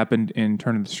be what happened in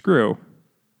Turn of the Screw.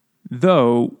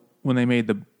 Though, when they made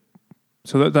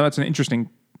that's an interesting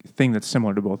thing that's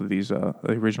similar to both of these, the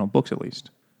original books at least.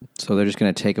 So they're just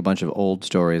going to take a bunch of old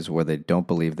stories where they don't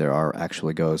believe there are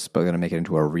actually ghosts, but they're going to make it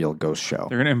into a real ghost show.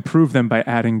 They're going to improve them by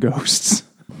adding ghosts.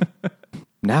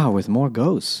 Now with more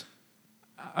ghosts.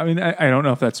 I mean, I don't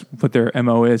know if that's what their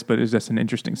MO is, but it's just an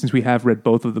interesting, since we have read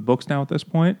both of the books now at this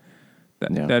point,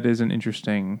 that is an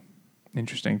interesting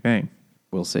thing.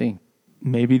 We'll see.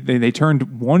 Maybe they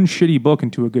turned one shitty book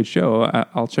into a good show.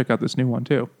 I'll check out this new one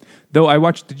too.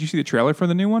 Though did you see the trailer for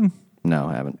the new one? No,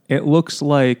 I haven't. It looks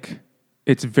like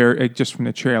it's just from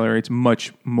the trailer, it's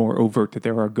much more overt that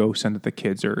there are ghosts and that the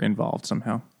kids are involved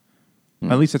somehow.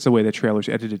 At least that's the way the trailer's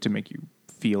edited to make you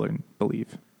feel and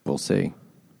believe. We'll see.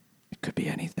 It could be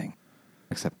anything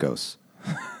except ghosts.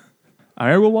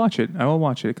 I will watch it.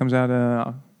 It comes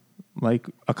out like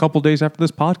a couple days after this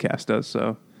podcast does.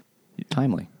 So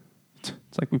timely.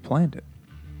 It's like we planned it.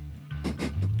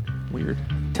 Weird.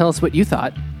 Tell us what you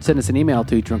thought. Send us an email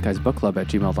to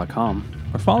drunkguysbookclub@gmail.com.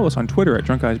 Or follow us on Twitter at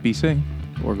DrunkGuysBC.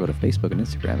 Or go to Facebook and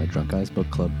Instagram at Drunk Guys Book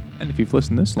Club. And if you've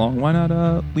listened this long, why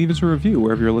not leave us a review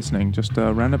wherever you're listening? Just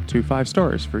round up to 5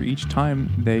 stars for each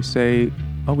time they say,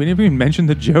 oh, we never even mentioned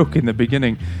the joke in the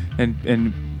beginning.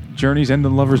 And Journey's End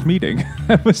and Lover's Meeting.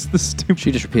 That was the stupid...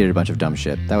 She just repeated a bunch of dumb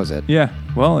shit. That was it. Yeah.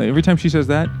 Well, every time she says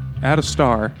that, add a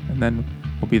star. And then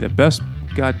we'll be the best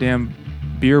goddamn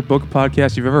beer book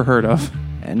podcast you've ever heard of.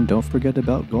 And don't forget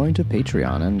about going to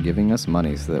Patreon and giving us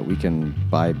money so that we can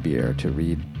buy beer to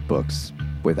read books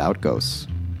without ghosts.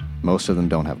 Most of them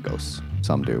don't have ghosts.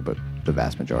 Some do, but the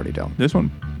vast majority don't. This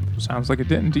one sounds like it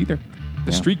didn't either.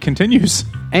 The streak continues.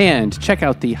 And check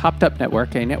out the Hopped Up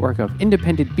Network, a network of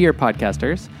independent beer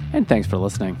podcasters. And thanks for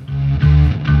listening.